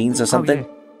machines or something.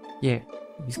 Oh, yeah.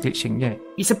 He's glitching. Yeah.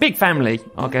 It's a big family,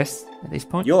 I guess, at this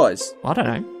point. Yours? I don't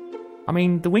know. I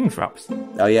mean, the Wingthrops.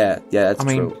 Oh yeah, that's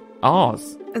true.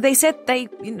 Ours. They said they,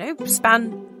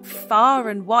 span far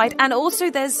and wide, and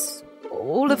also there's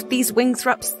all of these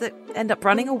Wingthrops that end up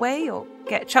running away or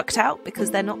get chucked out because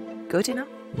they're not good enough.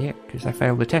 Yeah, because they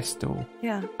failed the test, or...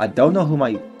 Yeah. I don't know who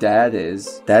my dad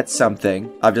is. That's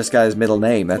something. I've just got his middle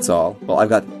name, that's all. Well, I've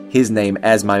got his name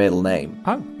as my middle name.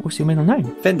 Oh, what's your middle name?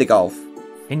 Findigolf.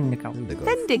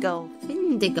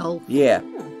 Fendigolf. Yeah.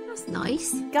 That's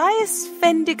nice. Gaius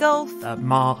Fendigolf. The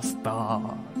Masked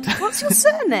Bard. What's your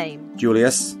surname?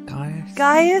 Julius.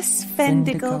 Gaius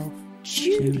Fendigolf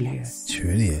Julius.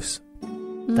 Julius.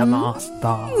 The Masked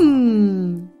Bard.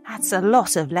 That's a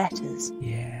lot of letters.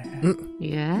 Yeah.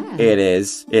 Yeah. It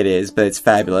is, but it's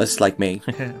fabulous, like me.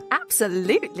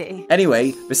 Absolutely.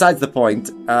 Anyway, besides the point,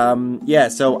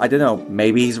 so I don't know,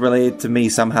 maybe he's related to me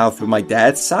somehow through my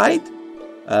dad's side?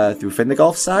 Through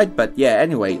Findigolf's side? But yeah,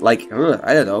 anyway, like,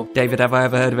 I don't know. David, have I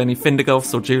ever heard of any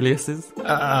Findigolfs or Juliuses?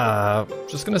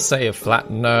 Just gonna say a flat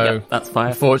no. Yep, that's fine.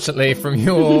 Unfortunately, from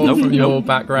your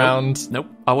background. Nope,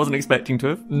 I wasn't expecting to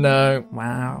have. No.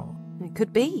 Wow. It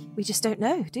could be. We just don't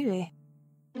know, do we?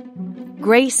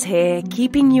 Grace here,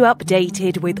 keeping you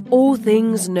updated with all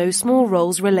things No Small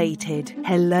Roles related.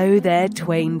 Hello there,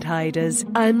 Twain Tiders.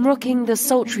 I'm rocking the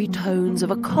sultry tones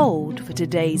of a cold for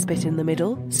today's bit in the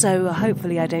middle, so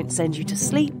hopefully I don't send you to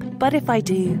sleep, but if I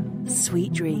do,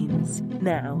 sweet dreams.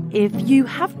 Now, if you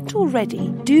haven't already,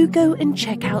 do go and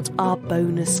check out our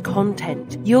bonus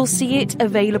content. You'll see it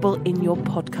available in your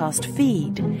podcast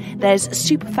feed. There's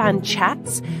Superfan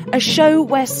Chats, a show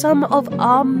where some of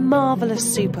our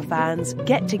marvellous superfans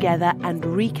get together and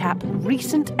recap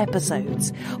recent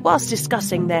episodes whilst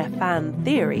discussing their fan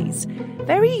theories.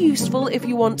 Very useful if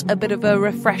you want a bit of a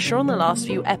refresher on the last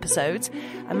few episodes.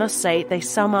 I must say, they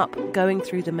sum up going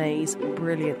through the maze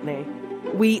brilliantly.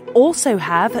 We also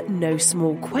have No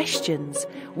Small Questions,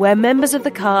 where members of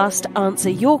the cast answer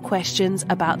your questions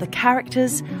about the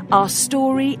characters, our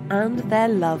story, and their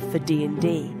love for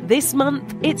D&D. This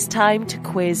month, it's time to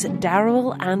quiz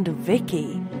Daryl and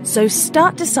Vicky. So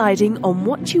start deciding on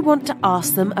what you want to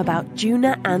ask them about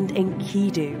Juna and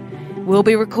Enkidu. We'll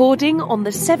be recording on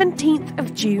the 17th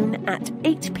of June at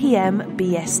 8 p.m.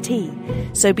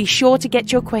 BST, so be sure to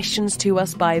get your questions to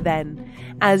us by then.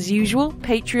 As usual,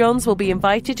 Patreons will be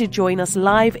invited to join us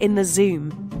live in the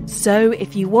Zoom. So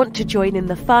if you want to join in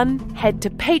the fun, head to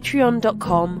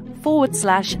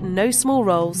patreon.com/No Small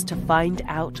Roles to find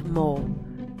out more.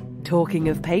 Talking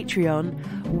of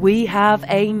Patreon, we have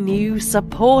a new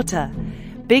supporter.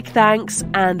 Big thanks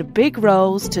and big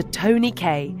rolls to Tony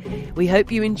K. We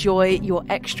hope you enjoy your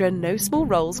extra No Small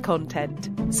Rolls content.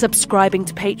 Subscribing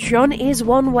to Patreon is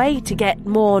one way to get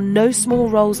more No Small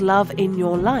Rolls love in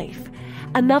your life.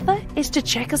 Another is to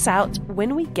check us out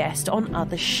when we guest on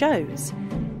other shows.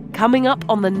 Coming up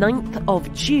on the 9th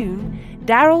of June,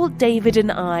 Daryl, David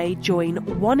and I join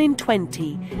 1 in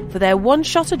 20 for their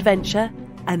one-shot adventure,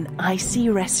 An Icy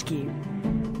Rescue.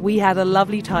 We had a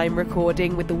lovely time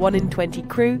recording with the 1 in 20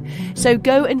 crew, so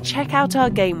go and check out our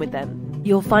game with them.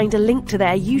 You'll find a link to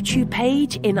their YouTube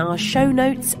page in our show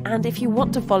notes, and if you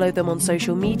want to follow them on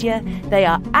social media, they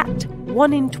are at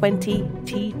 1 in 20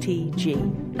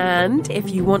 TTG. And if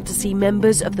you want to see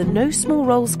members of the No Small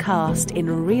Rolls cast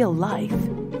in real life,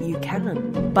 you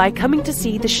can by coming to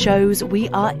see the shows we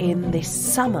are in this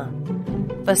summer.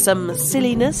 For some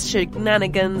silliness,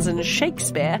 shenanigans and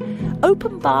Shakespeare,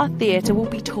 Open Bar Theatre will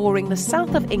be touring the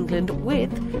south of England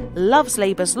with Love's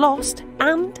Labour's Lost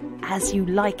and As You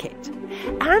Like It.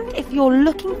 And if you're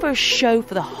looking for a show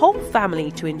for the whole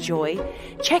family to enjoy,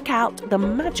 check out the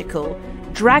magical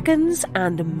Dragons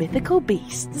and Mythical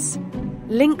Beasts.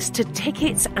 Links to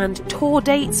tickets and tour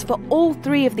dates for all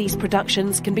 3 of these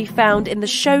productions can be found in the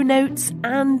show notes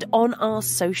and on our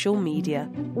social media,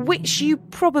 which you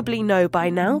probably know by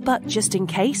now, but just in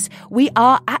case, we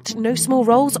are at No Small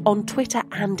Rolls on Twitter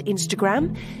and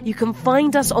Instagram. You can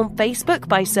find us on Facebook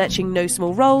by searching No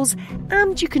Small Rolls,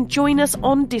 and you can join us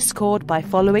on Discord by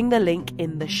following the link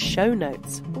in the show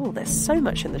notes. Oh, there's so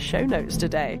much in the show notes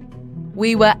today.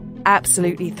 We were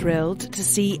absolutely thrilled to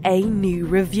see a new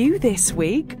review this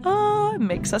week. It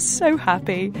makes us so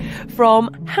happy. From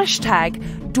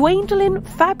 #Dwayndolin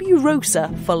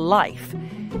Fabulosa for life.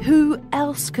 Who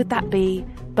else could that be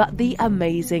but the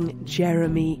amazing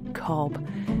Jeremy Cobb?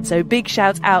 So big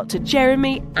shout out to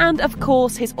Jeremy and of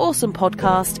course his awesome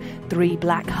podcast, 3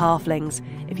 Black Halflings.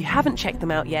 If you haven't checked them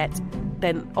out yet,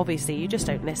 then obviously you just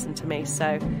don't listen to me,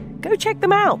 so go check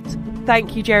them out.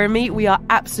 Thank you, Jeremy. We are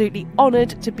absolutely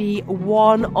honoured to be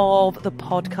one of the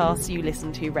podcasts you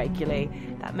listen to regularly.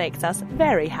 That makes us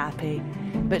very happy.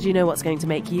 But do you know what's going to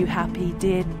make you happy,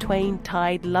 dear Twain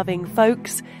Tide-loving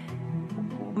folks?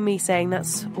 Me saying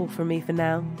that's all from me for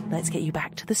now. Let's get you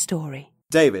back to the story.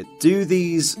 David, do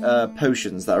these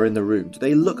potions that are in the room, do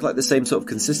they look like the same sort of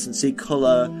consistency,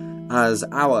 colour as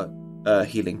our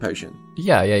healing potion?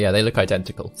 Yeah, they look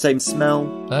identical. Same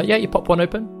smell? Yeah, you pop one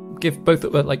open, give both,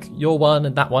 like, your one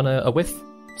and that one a whiff.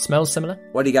 Smells similar.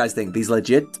 What do you guys think? These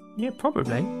legit? Yeah,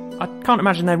 probably. I can't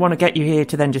imagine they'd want to get you here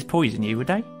to then just poison you, would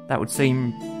they? That would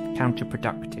seem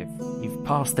counterproductive. You've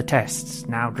passed the tests,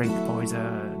 now drink the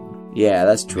poison. Yeah,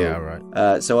 that's true. Yeah,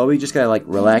 right. So are we just going to, like,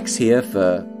 relax here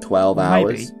for 12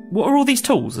 hours? Maybe. What are all these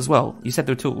tools as well? You said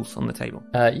there were tools on the table.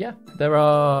 Yeah, there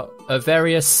are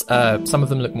various, some of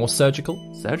them look more surgical.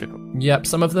 Surgical? Yep,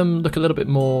 some of them look a little bit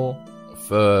more,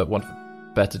 for want of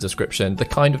a better description, the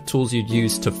kind of tools you'd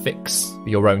use to fix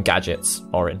your own gadgets,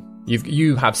 Orin.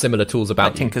 You have similar tools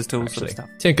about like Tinker's tools actually. sort of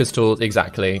stuff. Tinker's tools,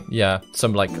 exactly. Yeah,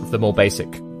 some like the more basic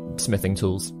smithing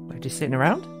tools. They're just sitting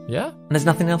around? Yeah. And there's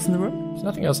nothing else in the room? There's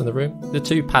nothing else in the room. The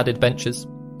 2 padded benches.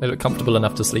 They look comfortable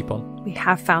enough to sleep on. We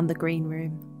have found the green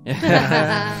room.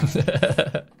 I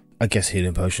guess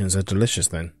healing potions are delicious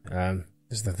then.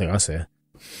 There's nothing else here.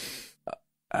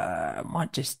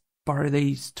 Might just borrow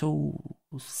these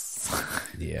tools.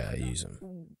 Yeah, use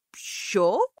them.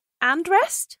 Sure. And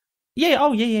rest?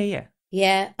 Yeah.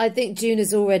 Yeah, I think June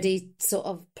is already sort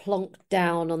of plonked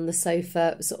down on the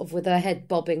sofa, sort of with her head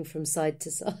bobbing from side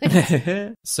to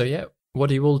side. So yeah, what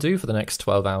do you all do for the next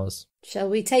 12 hours? Shall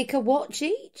we take a watch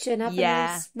each and have a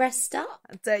nice rest up?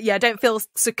 Yeah, I don't feel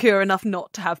secure enough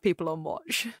not to have people on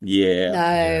watch. Yeah.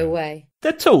 No way.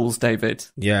 They're tools, David.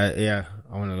 Yeah.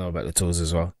 I want to know about the tools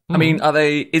as well. I mean,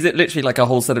 is it literally like a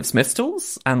whole set of Smith's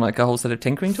tools and like a whole set of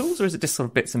tinkering tools, or is it just sort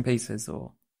of bits and pieces?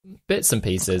 Or Bits and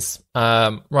pieces.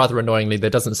 Rather annoyingly,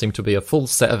 there doesn't seem to be a full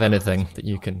set of anything that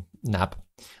you can nab.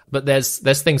 But there's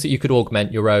things that you could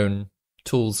augment your own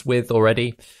tools with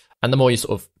already. And the more you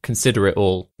sort of consider it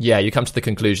all, you come to the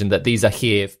conclusion that these are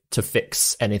here to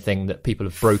fix anything that people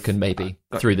have broken maybe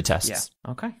through the tests.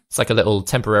 Yeah. Okay. It's like a little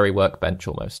temporary workbench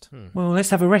almost. Well, let's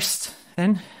have a rest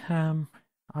then.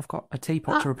 I've got a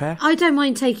teapot to repair. I don't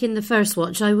mind taking the first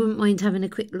watch. I wouldn't mind having a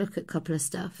quick look at a couple of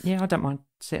stuff. Yeah, I don't mind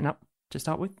sitting up to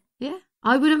start with. Yeah.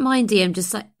 I wouldn't mind, DM,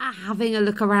 just like having a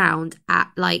look around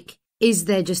at, like, is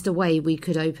there just a way we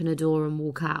could open a door and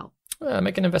walk out?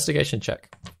 Make an investigation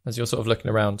check as you're sort of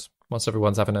looking around whilst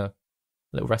everyone's having a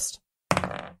little rest.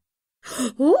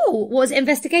 Oh, what was it?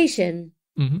 Investigation?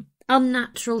 Mm-hmm.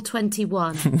 Unnatural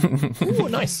 21. Ooh,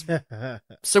 nice.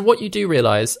 So what you do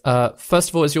realise, first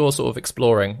of all, as you're sort of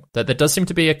exploring, that there does seem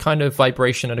to be a kind of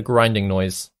vibration and a grinding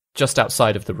noise just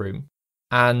outside of the room.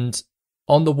 And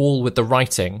on the wall with the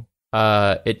writing,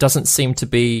 it doesn't seem to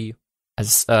be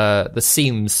as the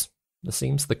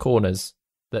corners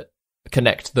that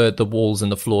connect the walls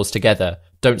and the floors together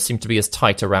don't seem to be as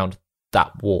tight around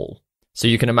that wall. So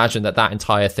you can imagine that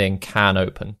entire thing can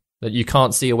open. That you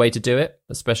can't see a way to do it,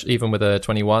 especially even with a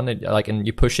 21. And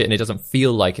you push it and it doesn't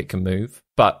feel like it can move,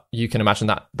 but you can imagine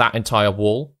that entire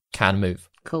wall can move.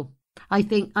 Cool. I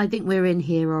think we're in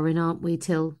here, Orin, aren't we?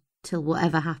 Till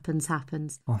whatever happens.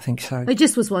 I think so. I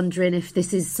just was wondering if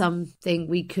this is something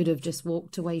we could have just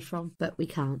walked away from, but we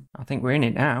can't. I think we're in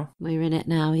it now. We're in it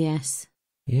now, yes.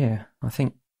 Yeah, I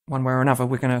think one way or another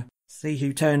we're going to see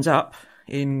who turns up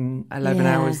in 11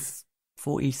 hours,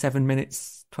 47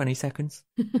 minutes, 20 seconds.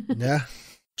 Yeah.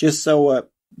 Just so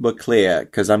we're clear,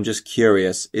 because I'm just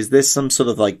curious, is this some sort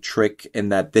of like trick in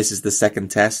that this is the second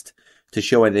test? To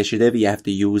show initiative, you have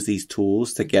to use these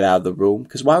tools to get out of the room?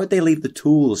 Because why would they leave the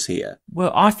tools here?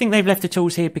 Well, I think they've left the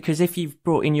tools here because if you've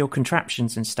brought in your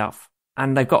contraptions and stuff,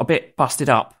 and they've got a bit busted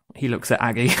up, he looks at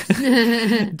Aggie,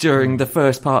 during the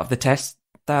first part of the test,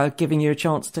 they're giving you a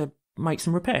chance to make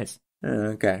some repairs.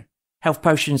 Okay. Health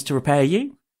potions to repair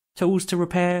you, tools to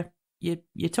repair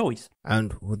your toys.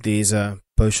 And would these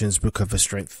potions recover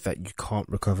strength that you can't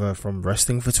recover from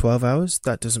resting for 12 hours?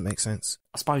 That doesn't make sense.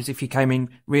 I suppose if you came in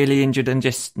really injured and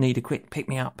just need a quick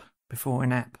pick-me-up before a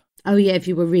nap. Oh, yeah, if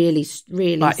you were really...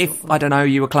 Like if, I don't know,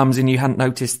 you were clumsy and you hadn't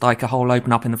noticed like a hole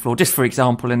open up in the floor, just for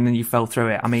example, and then you fell through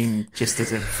it. I mean, just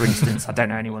as a, for instance, I don't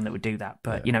know anyone that would do that.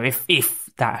 But, you know, if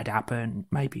that had happened,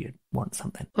 maybe you'd want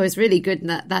something. Oh, it's really good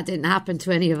that didn't happen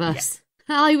to any of us. Yeah.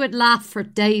 I would laugh for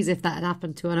days if that had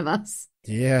happened to one of us.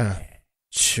 Yeah,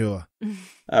 sure.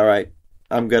 All right.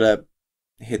 I'm going to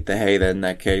hit the hay then in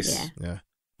that case. Yeah.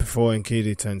 Before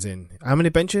Enkidu turns in. How many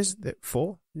benches?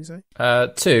 4, you say?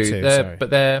 2. But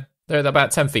they're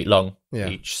about 10 feet long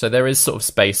each. So there is sort of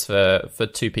space for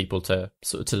 2 people to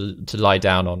sort of to lie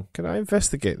down on. Can I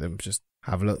investigate them? Just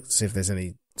have a look, see if there's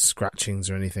any scratchings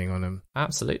or anything on them.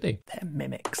 Absolutely. They're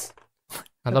mimics.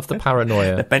 I love the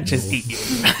paranoia. The benches eat you.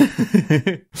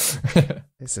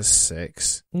 It's a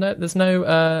 6. No, there's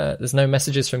no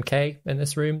messages from Kay in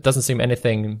this room. Doesn't seem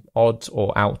anything odd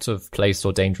or out of place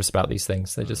or dangerous about these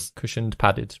things. They're just cushioned,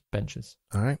 padded benches.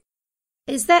 All right.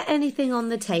 Is there anything on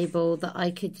the table that I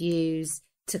could use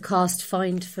to cast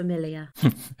Find Familiar?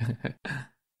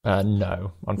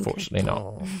 No, unfortunately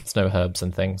not. There's no herbs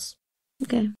and things.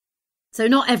 Okay. So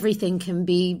not everything can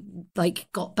be, like,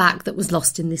 got back that was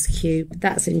lost in this cube.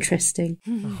 That's interesting.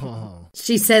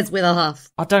 She says with a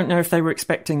huff. I don't know if they were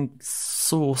expecting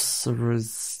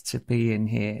sorcerers to be in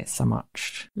here so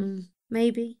much.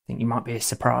 Maybe. I think you might be a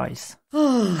surprise.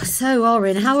 Oh, so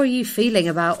Orin, how are you feeling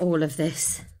about all of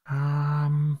this?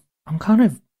 I'm kind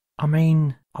of, I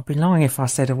mean, I'd be lying if I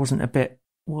said I wasn't a bit,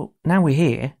 well, now we're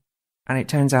here, and it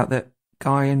turns out that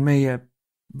Guy and me are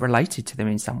related to them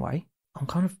in some way. I'm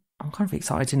kind of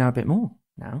excited to know a bit more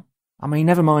now. I mean,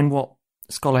 never mind what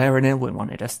Scholar and Ilwyn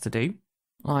wanted us to do.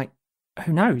 Like,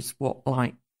 who knows what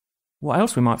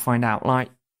else we might find out, like,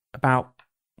 about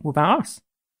us.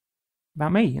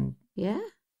 About me and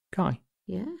Guy.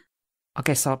 Yeah. I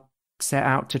guess I set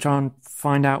out to try and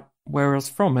find out where I was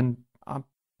from, and I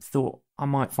thought I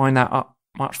might find that up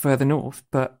much further north,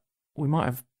 but we might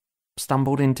have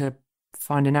stumbled into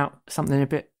finding out something a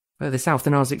bit further south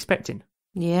than I was expecting.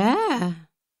 Yeah.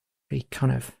 Be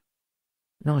kind of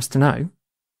nice to know.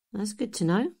 That's good to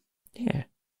know. Yeah.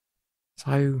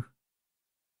 So,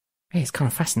 yeah, it's kind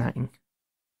of fascinating.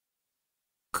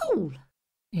 Cool.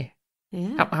 Yeah.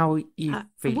 Yeah. How you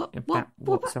feel about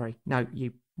what? Sorry, no,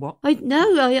 you what? I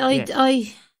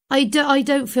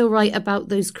don't feel right about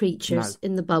those creatures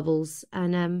in the bubbles,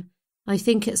 and I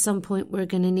think at some point we're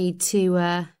going to need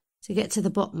to get to the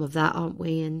bottom of that, aren't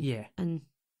we? And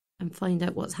and find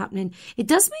out what's happening. It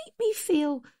does make me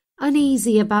feel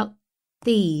uneasy about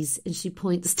these, and she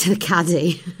points to the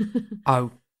caddy.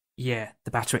 Oh, yeah,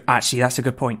 the battery. Actually, that's a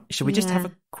good point. Should we just have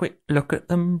a quick look at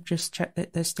them, just check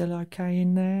that they're still okay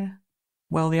in there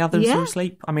while the others are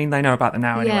asleep? I mean, they know about them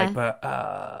now anyway,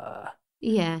 but...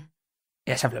 Yeah.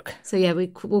 Let's have a look. So, yeah,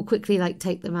 we'll quickly,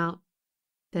 take them out.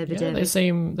 They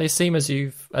seem as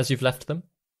you've left them.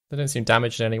 They don't seem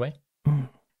damaged in any way.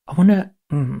 I wonder...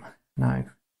 no.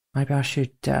 Maybe I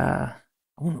should...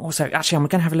 Also, actually, I'm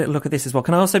going to have a little look at this as well.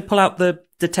 Can I also pull out the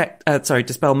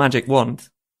Dispel Magic wand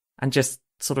and just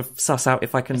sort of suss out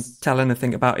if I can tell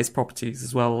anything about its properties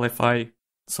as well, if I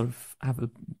sort of have a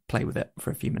play with it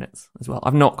for a few minutes as well?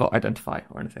 I've not got Identify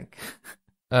or anything.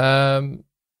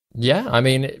 Yeah, I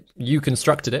mean, you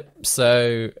constructed it,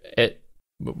 so it.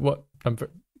 What do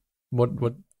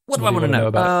I want to know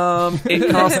about it?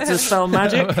 It casts a spell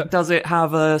magic. Does it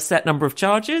have a set number of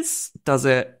charges? Does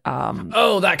it?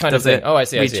 That kind of thing. I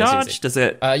see. Recharge? Does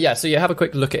it? Yeah. So you have a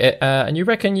quick look at it, and you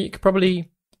reckon you could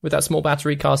probably, with that small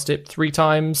battery, cast it 3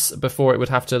 times before it would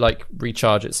have to like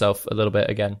recharge itself a little bit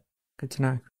again. Good to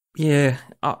know. Yeah,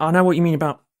 I know what you mean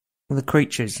about the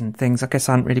creatures and things. I guess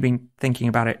I hadn't really been thinking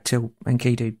about it till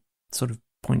Enkidu sort of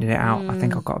pointed it out. I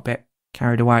think I got a bit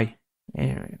carried away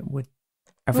with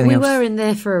everything else. We were in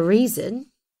there for a reason,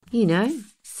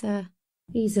 It's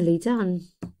easily done.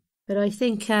 But I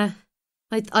think I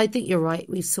think you're right.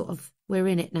 We're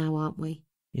in it now, aren't we?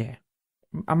 Yeah,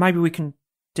 and maybe we can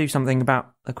do something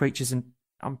about the creatures. And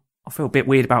I feel a bit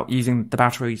weird about using the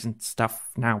batteries and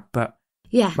stuff now, but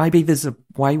yeah, maybe there's a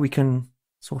way we can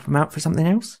swap them out for something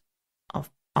else.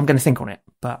 I'm going to think on it,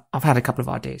 but I've had a couple of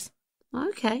ideas.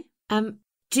 Okay.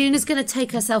 Juna's going to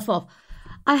take herself off.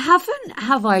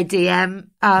 Have I, DM?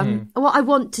 What I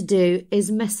want to do is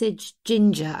message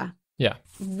Ginger. Yeah.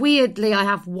 Weirdly, I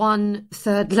have 1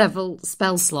 3rd level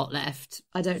spell slot left.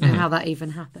 I don't know how that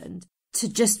even happened. To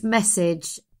just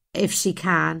message if she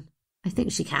can. I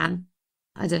think she can.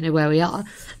 I don't know where we are.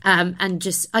 And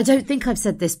just, I don't think I've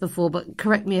said this before, but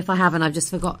correct me if I haven't, I've just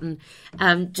forgotten.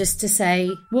 Just to say,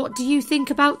 what do you think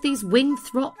about these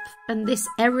Wingthrop and this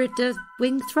Erida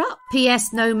Wingthrop?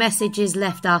 P.S. No messages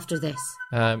left after this.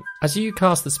 As you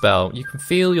cast the spell, you can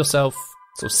feel yourself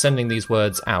sort of sending these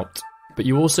words out, but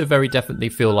you also very definitely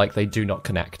feel like they do not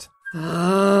connect.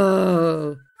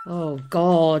 Oh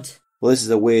God. Well, this is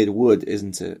a weird wood,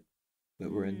 isn't it?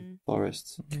 That we're in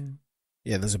forests.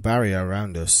 Yeah, there's a barrier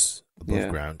around us above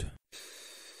ground.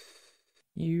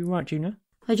 You right, Juna?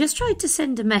 I just tried to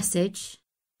send a message,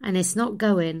 and it's not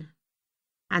going.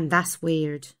 And that's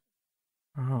weird.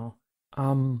 Oh.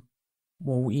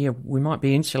 Well, yeah, we might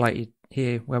be insulated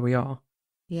here where we are.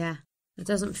 Yeah, it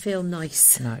doesn't feel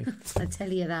nice. No. I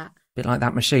tell you that. Bit like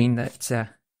that machine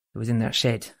that was in that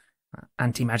shed. That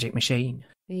anti-magic machine.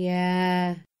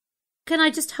 Yeah. Can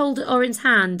I just hold Orin's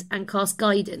hand and cast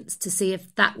guidance to see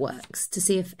if that works? To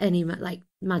see if any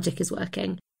magic is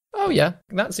working? Oh yeah,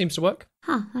 that seems to work.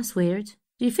 Huh, that's weird.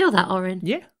 Do you feel that, Orin?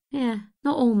 Yeah. Yeah,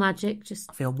 not all magic,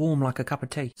 just... I feel warm like a cup of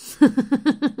tea.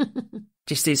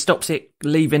 Just it stops it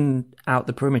leaving out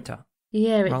the perimeter.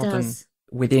 Yeah, it rather does.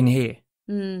 Than within here.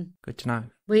 Mm. Good to know.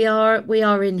 We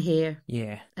are in here.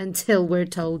 Yeah. Until we're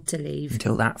told to leave.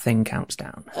 Until that thing counts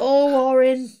down. Oh,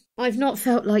 Orin, I've not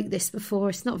felt like this before.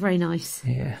 It's not very nice.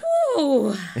 Yeah.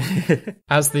 Oh.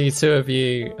 As the two of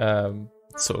you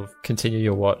sort of continue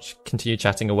your watch, continue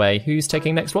chatting away, who's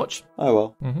taking next watch? I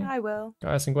will. Mm-hmm. I will.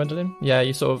 Gaius and Gwendolyn? Yeah,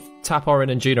 you sort of tap Orin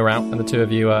and Juna out, and the two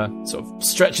of you sort of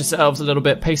stretch yourselves a little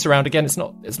bit, pace around again. It's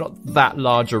not that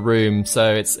large a room,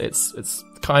 so it's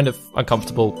kind of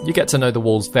uncomfortable. You get to know the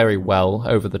walls very well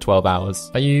over the 12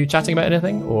 hours. Are you chatting about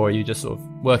anything, or are you just sort of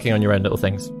working on your own little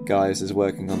things? Gaius is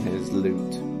working on his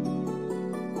lute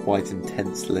quite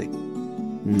intensely,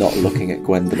 not looking at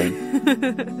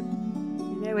Gwendolyn.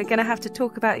 We're going to have to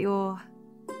talk about your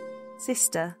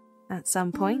sister at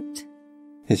some point.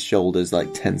 His shoulders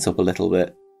tense up a little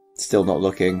bit, still not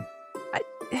looking.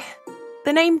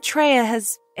 The name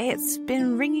Treya it's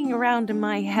been ringing around in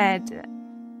my head.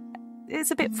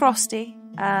 It's a bit frosty,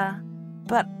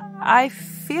 but I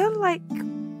feel like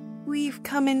we've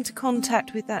come into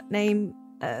contact with that name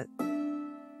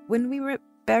when we were at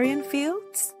Berrien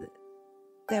Fields.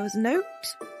 There was a note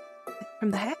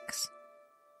from the Hex.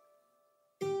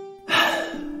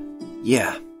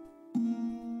 Yeah.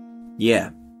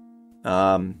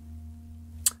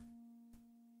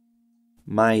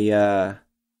 My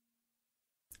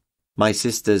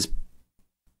sister's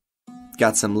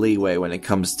got some leeway when it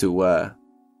comes to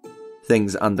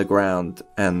things underground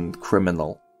and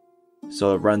criminal.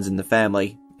 So it runs in the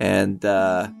family, and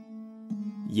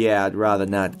I'd rather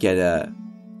not get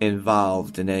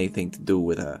involved in anything to do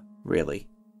with her, really.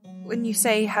 When you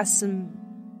say has some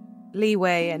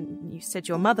leeway, and you said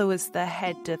your mother was the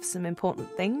head of some important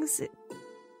things, you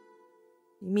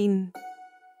mean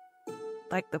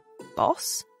like the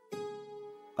boss?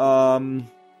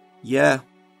 Yeah.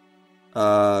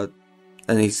 And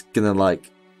he's gonna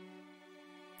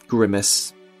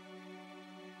grimace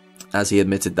as he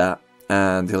admitted that,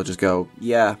 and he'll just go,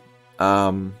 yeah.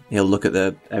 He'll look at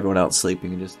everyone else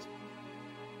sleeping and just,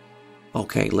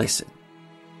 okay, listen.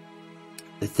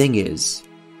 The thing is,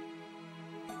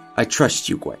 I trust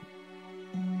you, Gwen.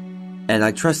 And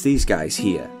I trust these guys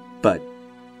here, but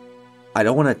I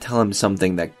don't want to tell them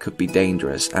something that could be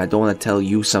dangerous. I don't want to tell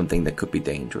you something that could be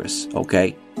dangerous,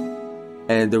 okay?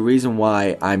 And the reason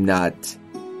why I'm not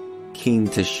keen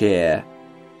to share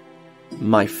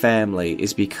my family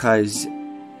is because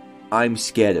I'm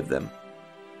scared of them.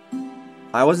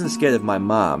 I wasn't scared of my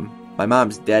mom. My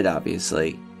mom's dead,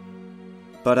 obviously.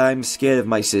 But I'm scared of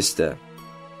my sister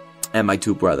and my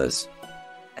 2 brothers.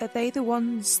 Are they the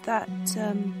ones that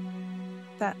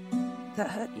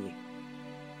hurt you?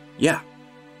 Yeah.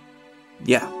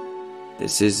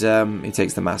 This is, he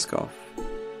takes the mask off.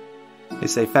 They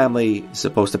say family is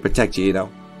supposed to protect you, you know.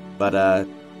 But,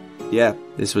 yeah,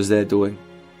 this was their doing.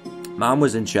 Mom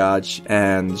was in charge,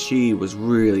 and she was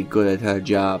really good at her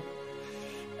job.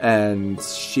 And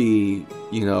she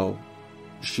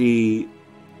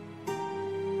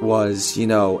was,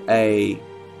 a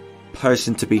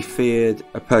person to be feared,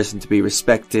 a person to be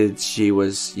respected. She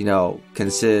was,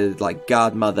 considered like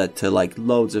godmother to like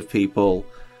loads of people.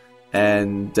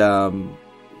 And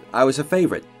I was her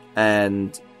favorite.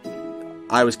 And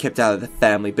I was kept out of the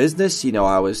family business.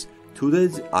 I was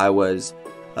tutored. I was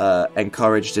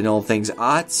encouraged in all things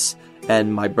arts.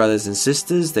 And my brothers and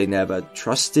sisters, they never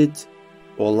trusted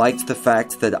or liked the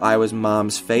fact that I was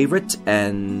Mom's favorite.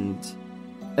 And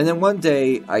then one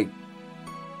day I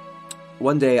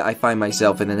find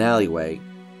myself in an alleyway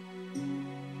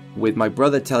with my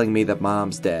brother telling me that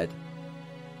Mom's dead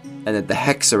and that the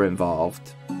Hex are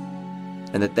involved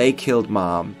and that they killed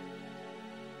Mom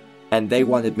and they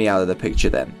wanted me out of the picture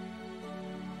then.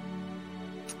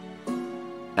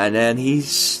 And then he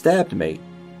stabbed me.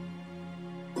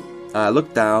 I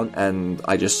looked down and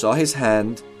I just saw his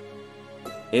hand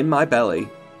in my belly,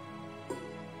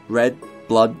 red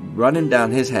blood running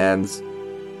down his hands.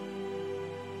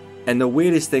 And the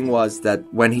weirdest thing was that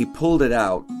when he pulled it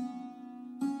out,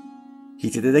 he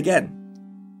did it again.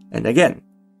 And again.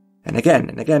 And again.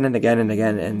 And again. And again. And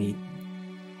again. And he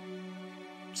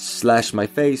slashed my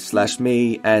face, slashed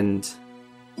me, and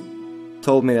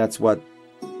told me that's what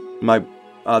my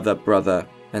other brother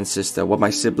and sister, what my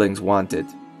siblings wanted.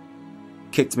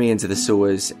 Kicked me into the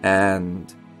sewers,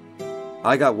 and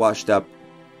I got washed up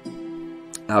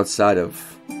outside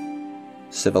of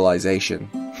civilization.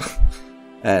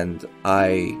 And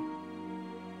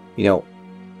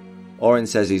Orin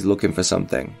says he's looking for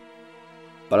something,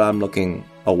 but I'm looking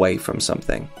away from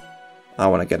something. I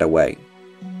want to get away.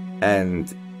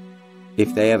 And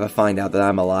if they ever find out that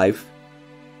I'm alive,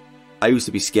 I used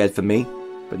to be scared for me,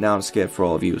 but now I'm scared for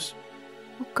all of yous.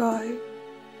 Oh, Guy,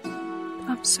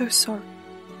 I'm so sorry.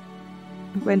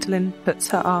 Gwendolyn puts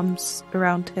her arms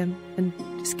around him and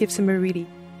just gives him a really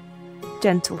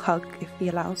gentle hug if he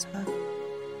allows her.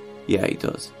 Yeah, he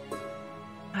does.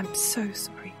 I'm so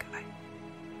sorry, Guy.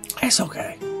 It's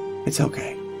okay. It's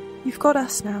okay. You've got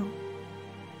us now.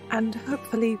 And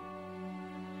hopefully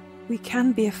we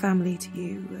can be a family to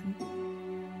you. And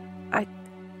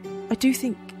I do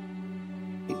think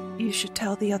you should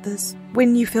tell the others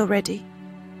when you feel ready.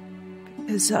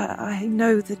 Because I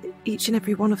know that each and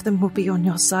every one of them will be on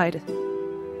your side.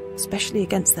 Especially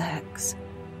against the Hex.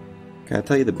 Can I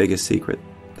tell you the biggest secret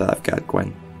that I've got,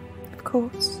 Gwen? Of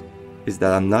course. Is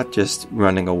that I'm not just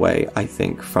running away, I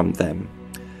think, from them.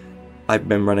 I've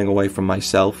been running away from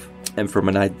myself and from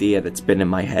an idea that's been in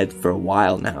my head for a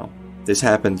while now. This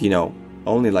happened,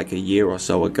 only like a year or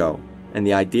so ago. And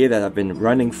the idea that I've been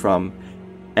running from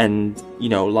and,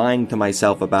 lying to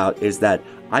myself about is that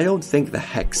I don't think the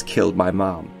Hex killed my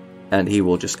mom. And he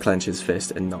will just clench his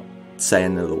fist and not say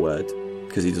another word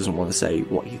because he doesn't want to say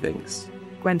what he thinks.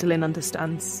 Gwendolyn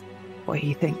understands what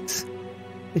he thinks.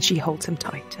 And she holds him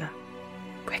tighter.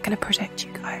 We're gonna protect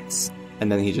you guys. And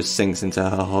then he just sinks into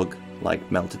her hug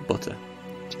like melted butter.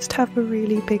 Just have a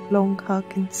really big long hug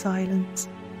in silence.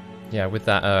 Yeah, with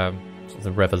that sort of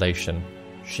the revelation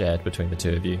shared between the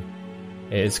two of you,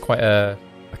 it is quite a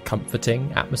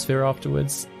comforting atmosphere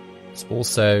afterwards. It's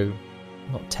also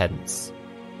not tense.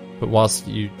 But whilst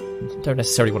you don't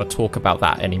necessarily want to talk about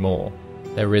that anymore,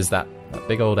 there is that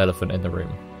big old elephant in the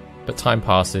room. But time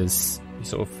passes, you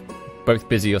sort of both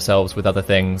busy yourselves with other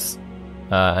things,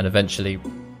 and eventually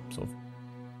sort of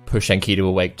push Enkidu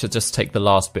awake to just take the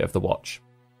last bit of the watch.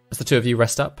 As the two of you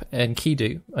rest up,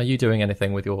 Enkidu, are you doing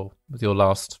anything with your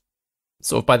last...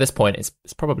 Sort of by this point,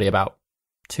 it's probably about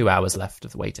 2 hours left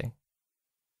of the waiting.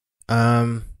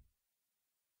 Let's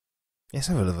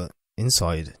have a little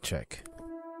inside check.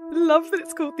 Love that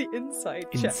it's called the inside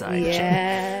check. Inside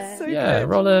Yeah. So Yeah, good.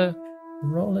 roll a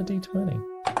d20.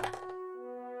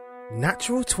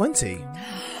 Natural 20.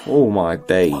 Oh my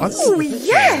days. Oh,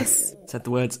 yes! Said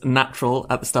the words natural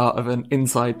at the start of an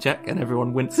inside check and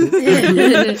everyone winces.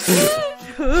 Yeah,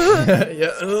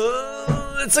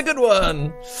 it's a good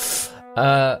one.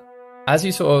 As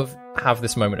you sort of have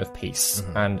this moment of peace,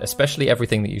 and especially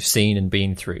everything that you've seen and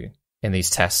been through in these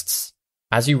tests,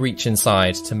 as you reach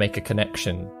inside to make a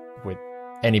connection with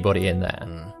anybody in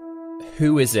there,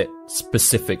 who is it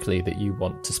specifically that you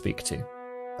want to speak to?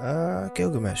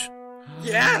 Gilgamesh.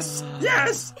 Yes!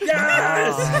 Yes!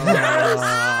 Yes!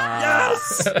 Yes!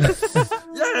 Yes!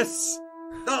 Yes!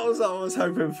 That was what I was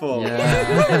hoping for.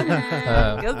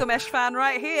 Gilgamesh fan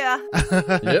right here.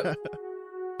 Yep.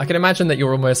 I can imagine that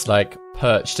you're almost like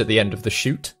perched at the end of the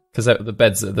chute because the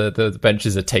beds, the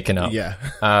benches are taken up. Yeah.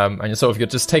 And you're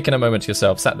just taking a moment to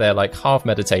yourself, sat there like half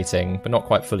meditating, but not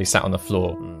quite fully sat on the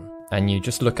floor. And you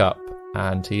just look up,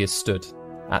 and he is stood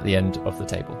at the end of the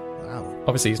table. Wow.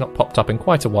 Obviously, he's not popped up in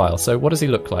quite a while. So, what does he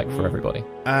look like for everybody?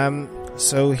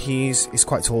 So he's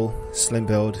quite tall, slim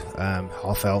build,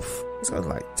 half elf. He's got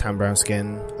like tan brown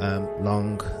skin,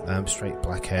 long, straight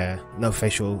black hair, no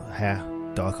facial hair,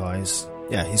 dark eyes.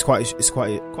 Yeah, he's quite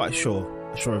sure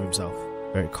of himself.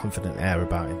 Very confident air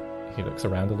about him. He looks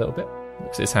around a little bit,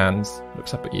 looks at his hands,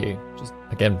 looks up at you, just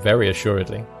again very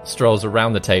assuredly, strolls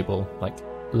around the table, like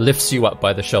lifts you up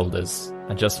by the shoulders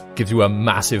and just gives you a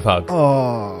massive hug.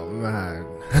 Oh man.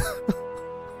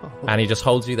 And he just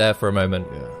holds you there for a moment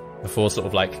before sort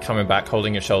of like coming back,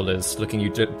 holding your shoulders, looking you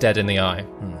dead in the eye.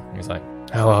 He's like,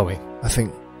 how are we? I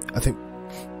think,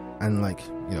 and like,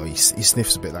 you know, he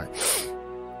sniffs a bit like,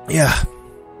 yeah,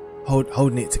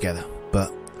 holding it together,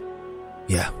 but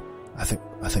yeah, I think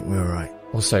we're alright.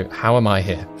 Also, how am I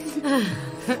here?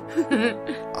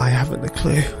 I haven't a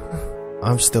clue.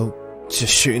 I'm still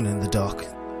just shooting in the dark,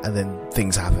 and then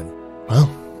things happen. Well,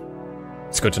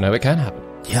 it's good to know it can happen.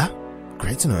 Yeah,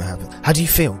 great to know it happened. How do you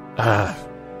feel?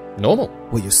 Normal.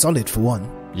 Well, you're solid for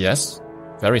one. Yes,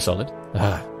 very solid.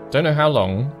 Don't know how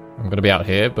long I'm going to be out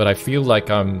here, but I feel like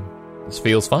this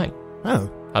feels fine. Oh.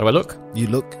 How do I look?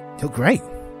 You're great,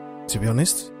 to be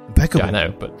honest. Impeccable. Yeah, I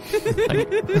know, but...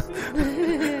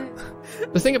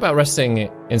 The thing about resting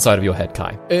inside of your head,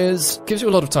 Kai, gives you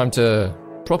a lot of time to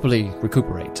properly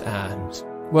recuperate and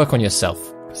work on yourself,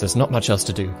 because there's not much else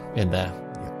to do in there.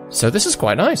 Yep. So this is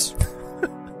quite nice.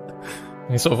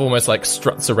 He sort of almost like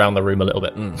struts around the room a little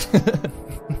bit.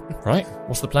 Right,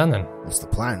 what's the plan then? What's the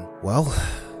plan? Well,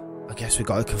 I guess we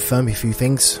got to confirm a few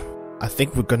things. I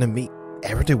think we're going to meet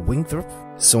Erida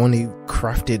Wingthorpe, someone who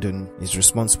crafted and is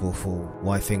responsible for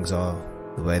why things are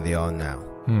the way they are now,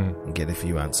 and get a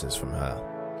few answers from her.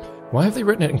 Why have they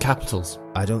written it in capitals?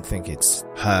 I don't think it's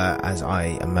her as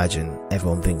I imagine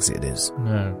everyone thinks it is.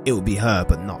 No. It will be her,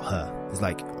 but not her. It's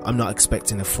like, I'm not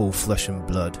expecting a full flesh and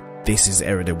blood. This is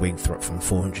Erida Wingthorpe from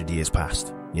 400 years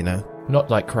past, you know? Not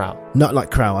like Crow. Not like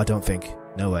Crow, I don't think.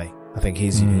 No way. I think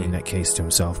he's in that case to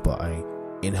himself, but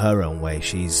in her own way,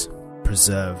 she's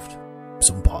preserved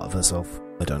some part of herself.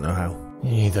 I don't know how.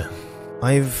 Either.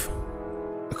 I've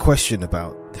a question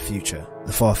about the future,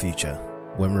 the far future,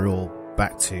 when we're all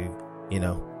back to, you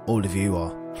know, all of you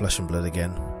are flesh and blood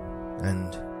again,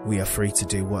 and we are free to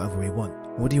do whatever we want.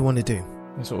 What do you want to do?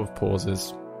 He sort of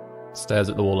pauses, stares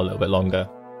at the wall a little bit longer,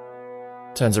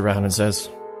 turns around and says,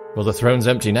 well, the throne's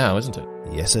empty now, isn't it?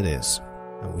 Yes, it is.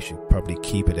 And we should probably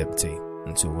keep it empty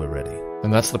until we're ready.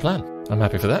 And that's the plan. I'm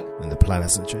happy for that. And the plan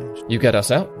hasn't changed. You get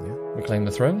us out, Yeah. we claim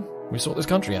the throne, we sort this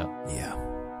country out. Yeah.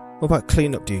 What about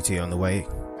clean-up duty on the way?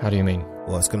 How do you mean?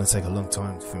 Well, it's going to take a long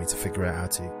time for me to figure out how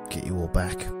to get you all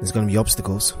back. There's going to be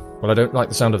obstacles. Well, I don't like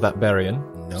the sound of that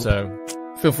Barian, so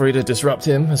feel free to disrupt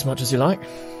him as much as you like.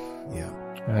 Yeah.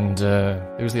 And,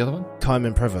 who was the other one?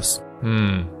 Timon Prevost.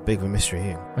 Big of a mystery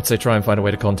here. I'd say try and find a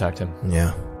way to contact him.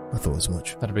 Yeah, I thought as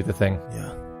much. That'd be the thing.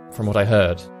 Yeah. From what I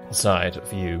heard inside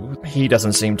of you, he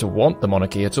doesn't seem to want the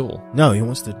monarchy at all. No, he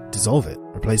wants to dissolve it,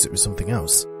 replace it with something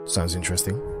else. Sounds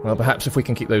interesting. Well, perhaps if we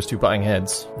can keep those two butting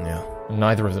heads, Yeah.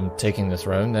 neither of them taking the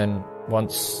throne, then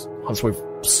once we've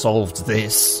solved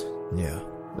this, Yeah.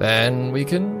 then we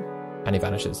can... And he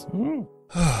vanishes. And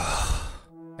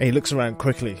he looks around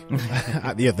quickly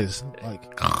at the others,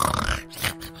 like...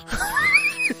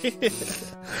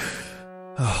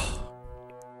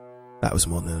 That was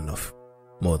more than enough.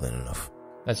 More than enough.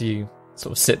 As you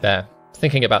sort of sit there,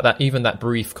 thinking about that, even that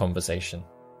brief conversation,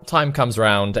 time comes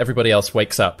round, everybody else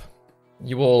wakes up.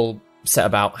 You all set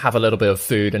about, have a little bit of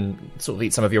food and sort of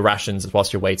eat some of your rations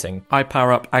whilst you're waiting. I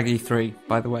power up Aggie 3,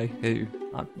 by the way, who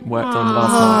I worked on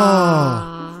last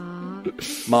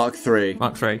night. Mark 3.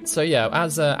 Mark 3. So yeah,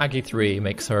 as Aggie 3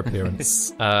 makes her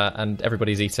appearance and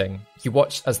everybody's eating, you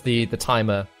watch as the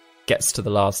timer gets to the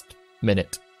last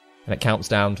minute and it counts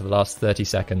down to the last 30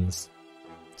 seconds,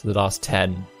 to the last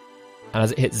 10. And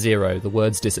as it hits 0, the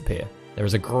words disappear. There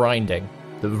is a grinding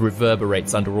that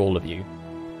reverberates under all of you,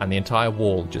 and the entire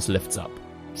wall just lifts up,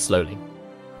 slowly,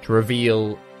 to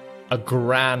reveal a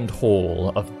grand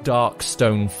hall of dark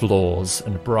stone floors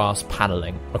and brass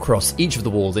paneling across each of the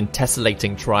walls in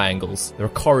tessellating triangles. There are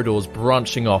corridors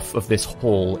branching off of this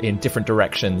hall in different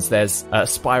directions. There's a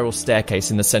spiral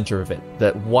staircase in the center of it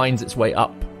that winds its way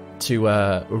up to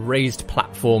raised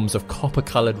platforms of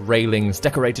copper-coloured railings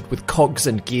decorated with cogs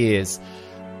and gears.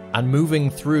 And moving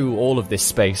through all of this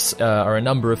space are a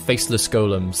number of faceless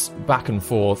golems, back and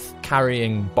forth,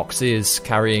 carrying boxes,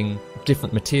 carrying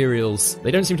different materials. They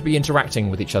don't seem to be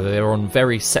interacting with each other. They're on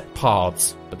very set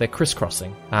paths, but they're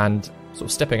crisscrossing. And sort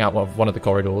of stepping out of one of the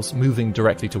corridors, moving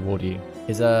directly toward you,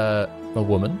 is a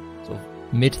woman, sort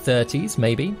of mid-30s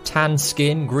maybe, tan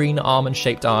skin, green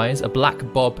almond-shaped eyes, a black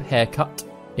bob haircut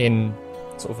in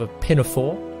sort of a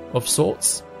pinafore of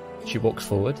sorts. She walks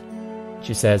forward.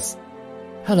 She says,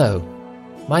 "Hello,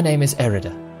 my name is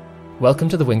Erida. Welcome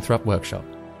to the Wingthrup Workshop."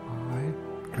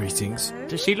 Greetings.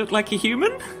 Does she look like a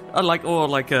human? Or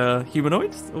like a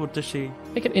humanoid? Or does she...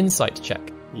 Make an insight check.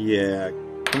 Yeah.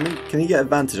 Can you get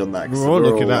advantage on that? 'Cause We're all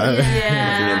looking at her. looking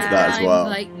into that as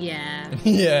well. Yeah,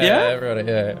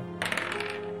 everybody, yeah.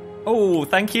 Oh,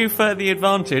 thank you for the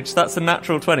advantage. That's a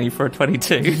natural 20 for a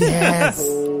 22. Yes.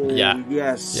 Yeah.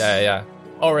 Yes. Yeah.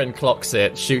 Orin clocks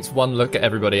it, shoots one look at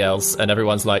everybody else, and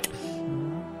everyone's like,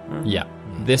 yeah,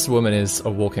 this woman is a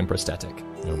walk-in prosthetic.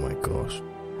 Oh my gosh.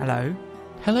 Hello.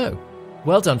 Hello.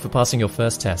 Well done for passing your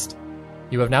first test.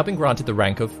 You have now been granted the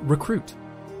rank of Recruit.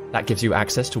 That gives you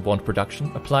access to wand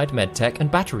production, applied medtech,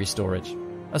 and battery storage,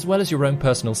 as well as your own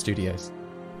personal studios.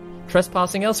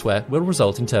 Trespassing elsewhere will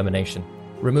result in termination.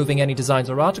 Removing any designs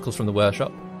or articles from the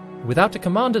workshop, without a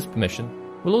commander's permission,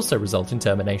 will also result in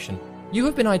termination. You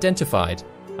have been identified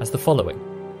as the following: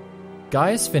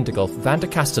 Gaius Vindergolf van der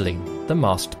Castelline, the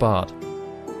Masked Bard;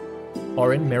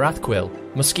 Orin Mirath Quill,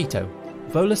 Mosquito,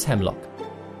 Volus Hemlock;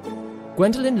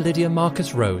 Gwendolyn Lydia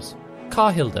Marcus Rose,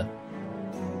 Carhilda;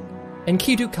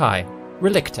 Enkidu Kai,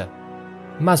 Relicta,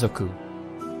 Mazoku,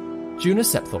 Juna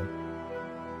Septhorn.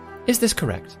 Is this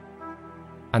correct?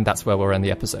 And that's where we'll end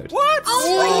the episode. What?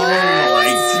 Oh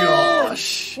my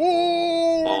gosh!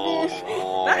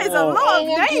 That is a lot of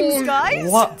names, guys.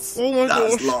 What? Oh my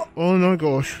That's gosh. a lot. Oh my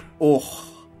gosh. Oh.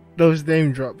 Those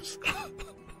name drops.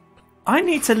 I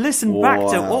need to listen back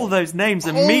to all those names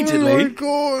immediately. Oh my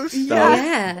gosh.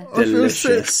 Yeah.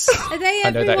 Delicious. Are they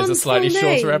I know that is a everyone's slightly full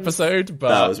shorter names? episode, but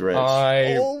That was rich.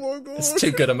 Oh my gosh. it's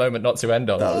too good a moment not to end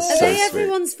on. That was Are so they sweet.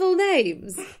 everyone's full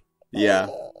names? Yeah.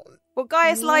 Well,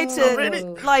 Gaius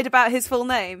lied about his full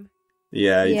name.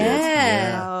 Yeah, he did.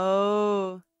 Yeah.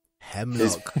 Oh.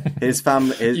 Hemlock. His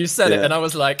family. You said it, and I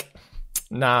was like,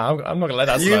 nah, I'm not going to let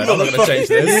that slide. I'm not going to change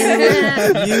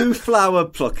this. You flower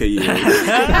plucker, you. Such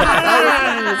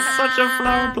a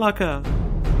flower plucker.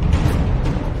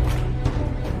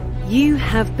 You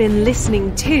have been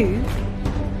listening to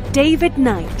David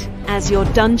Knight as your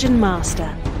Dungeon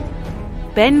Master,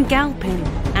 Ben Galpin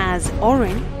as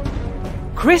Orin,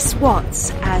 Chris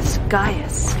Watts as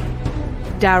Gaius,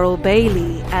 Daryl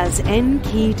Bailey as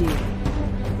Enkidu,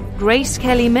 Grace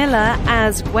Kelly Miller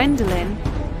as Gwendolyn,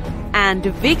 and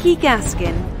Vicky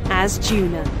Gaskin as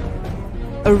Juna.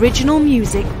 Original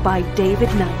music by David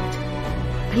Knight.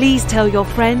 Please tell your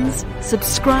friends,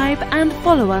 subscribe and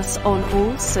follow us on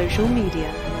all social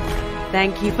media.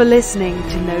 Thank you for listening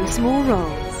to No Small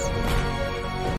Roll.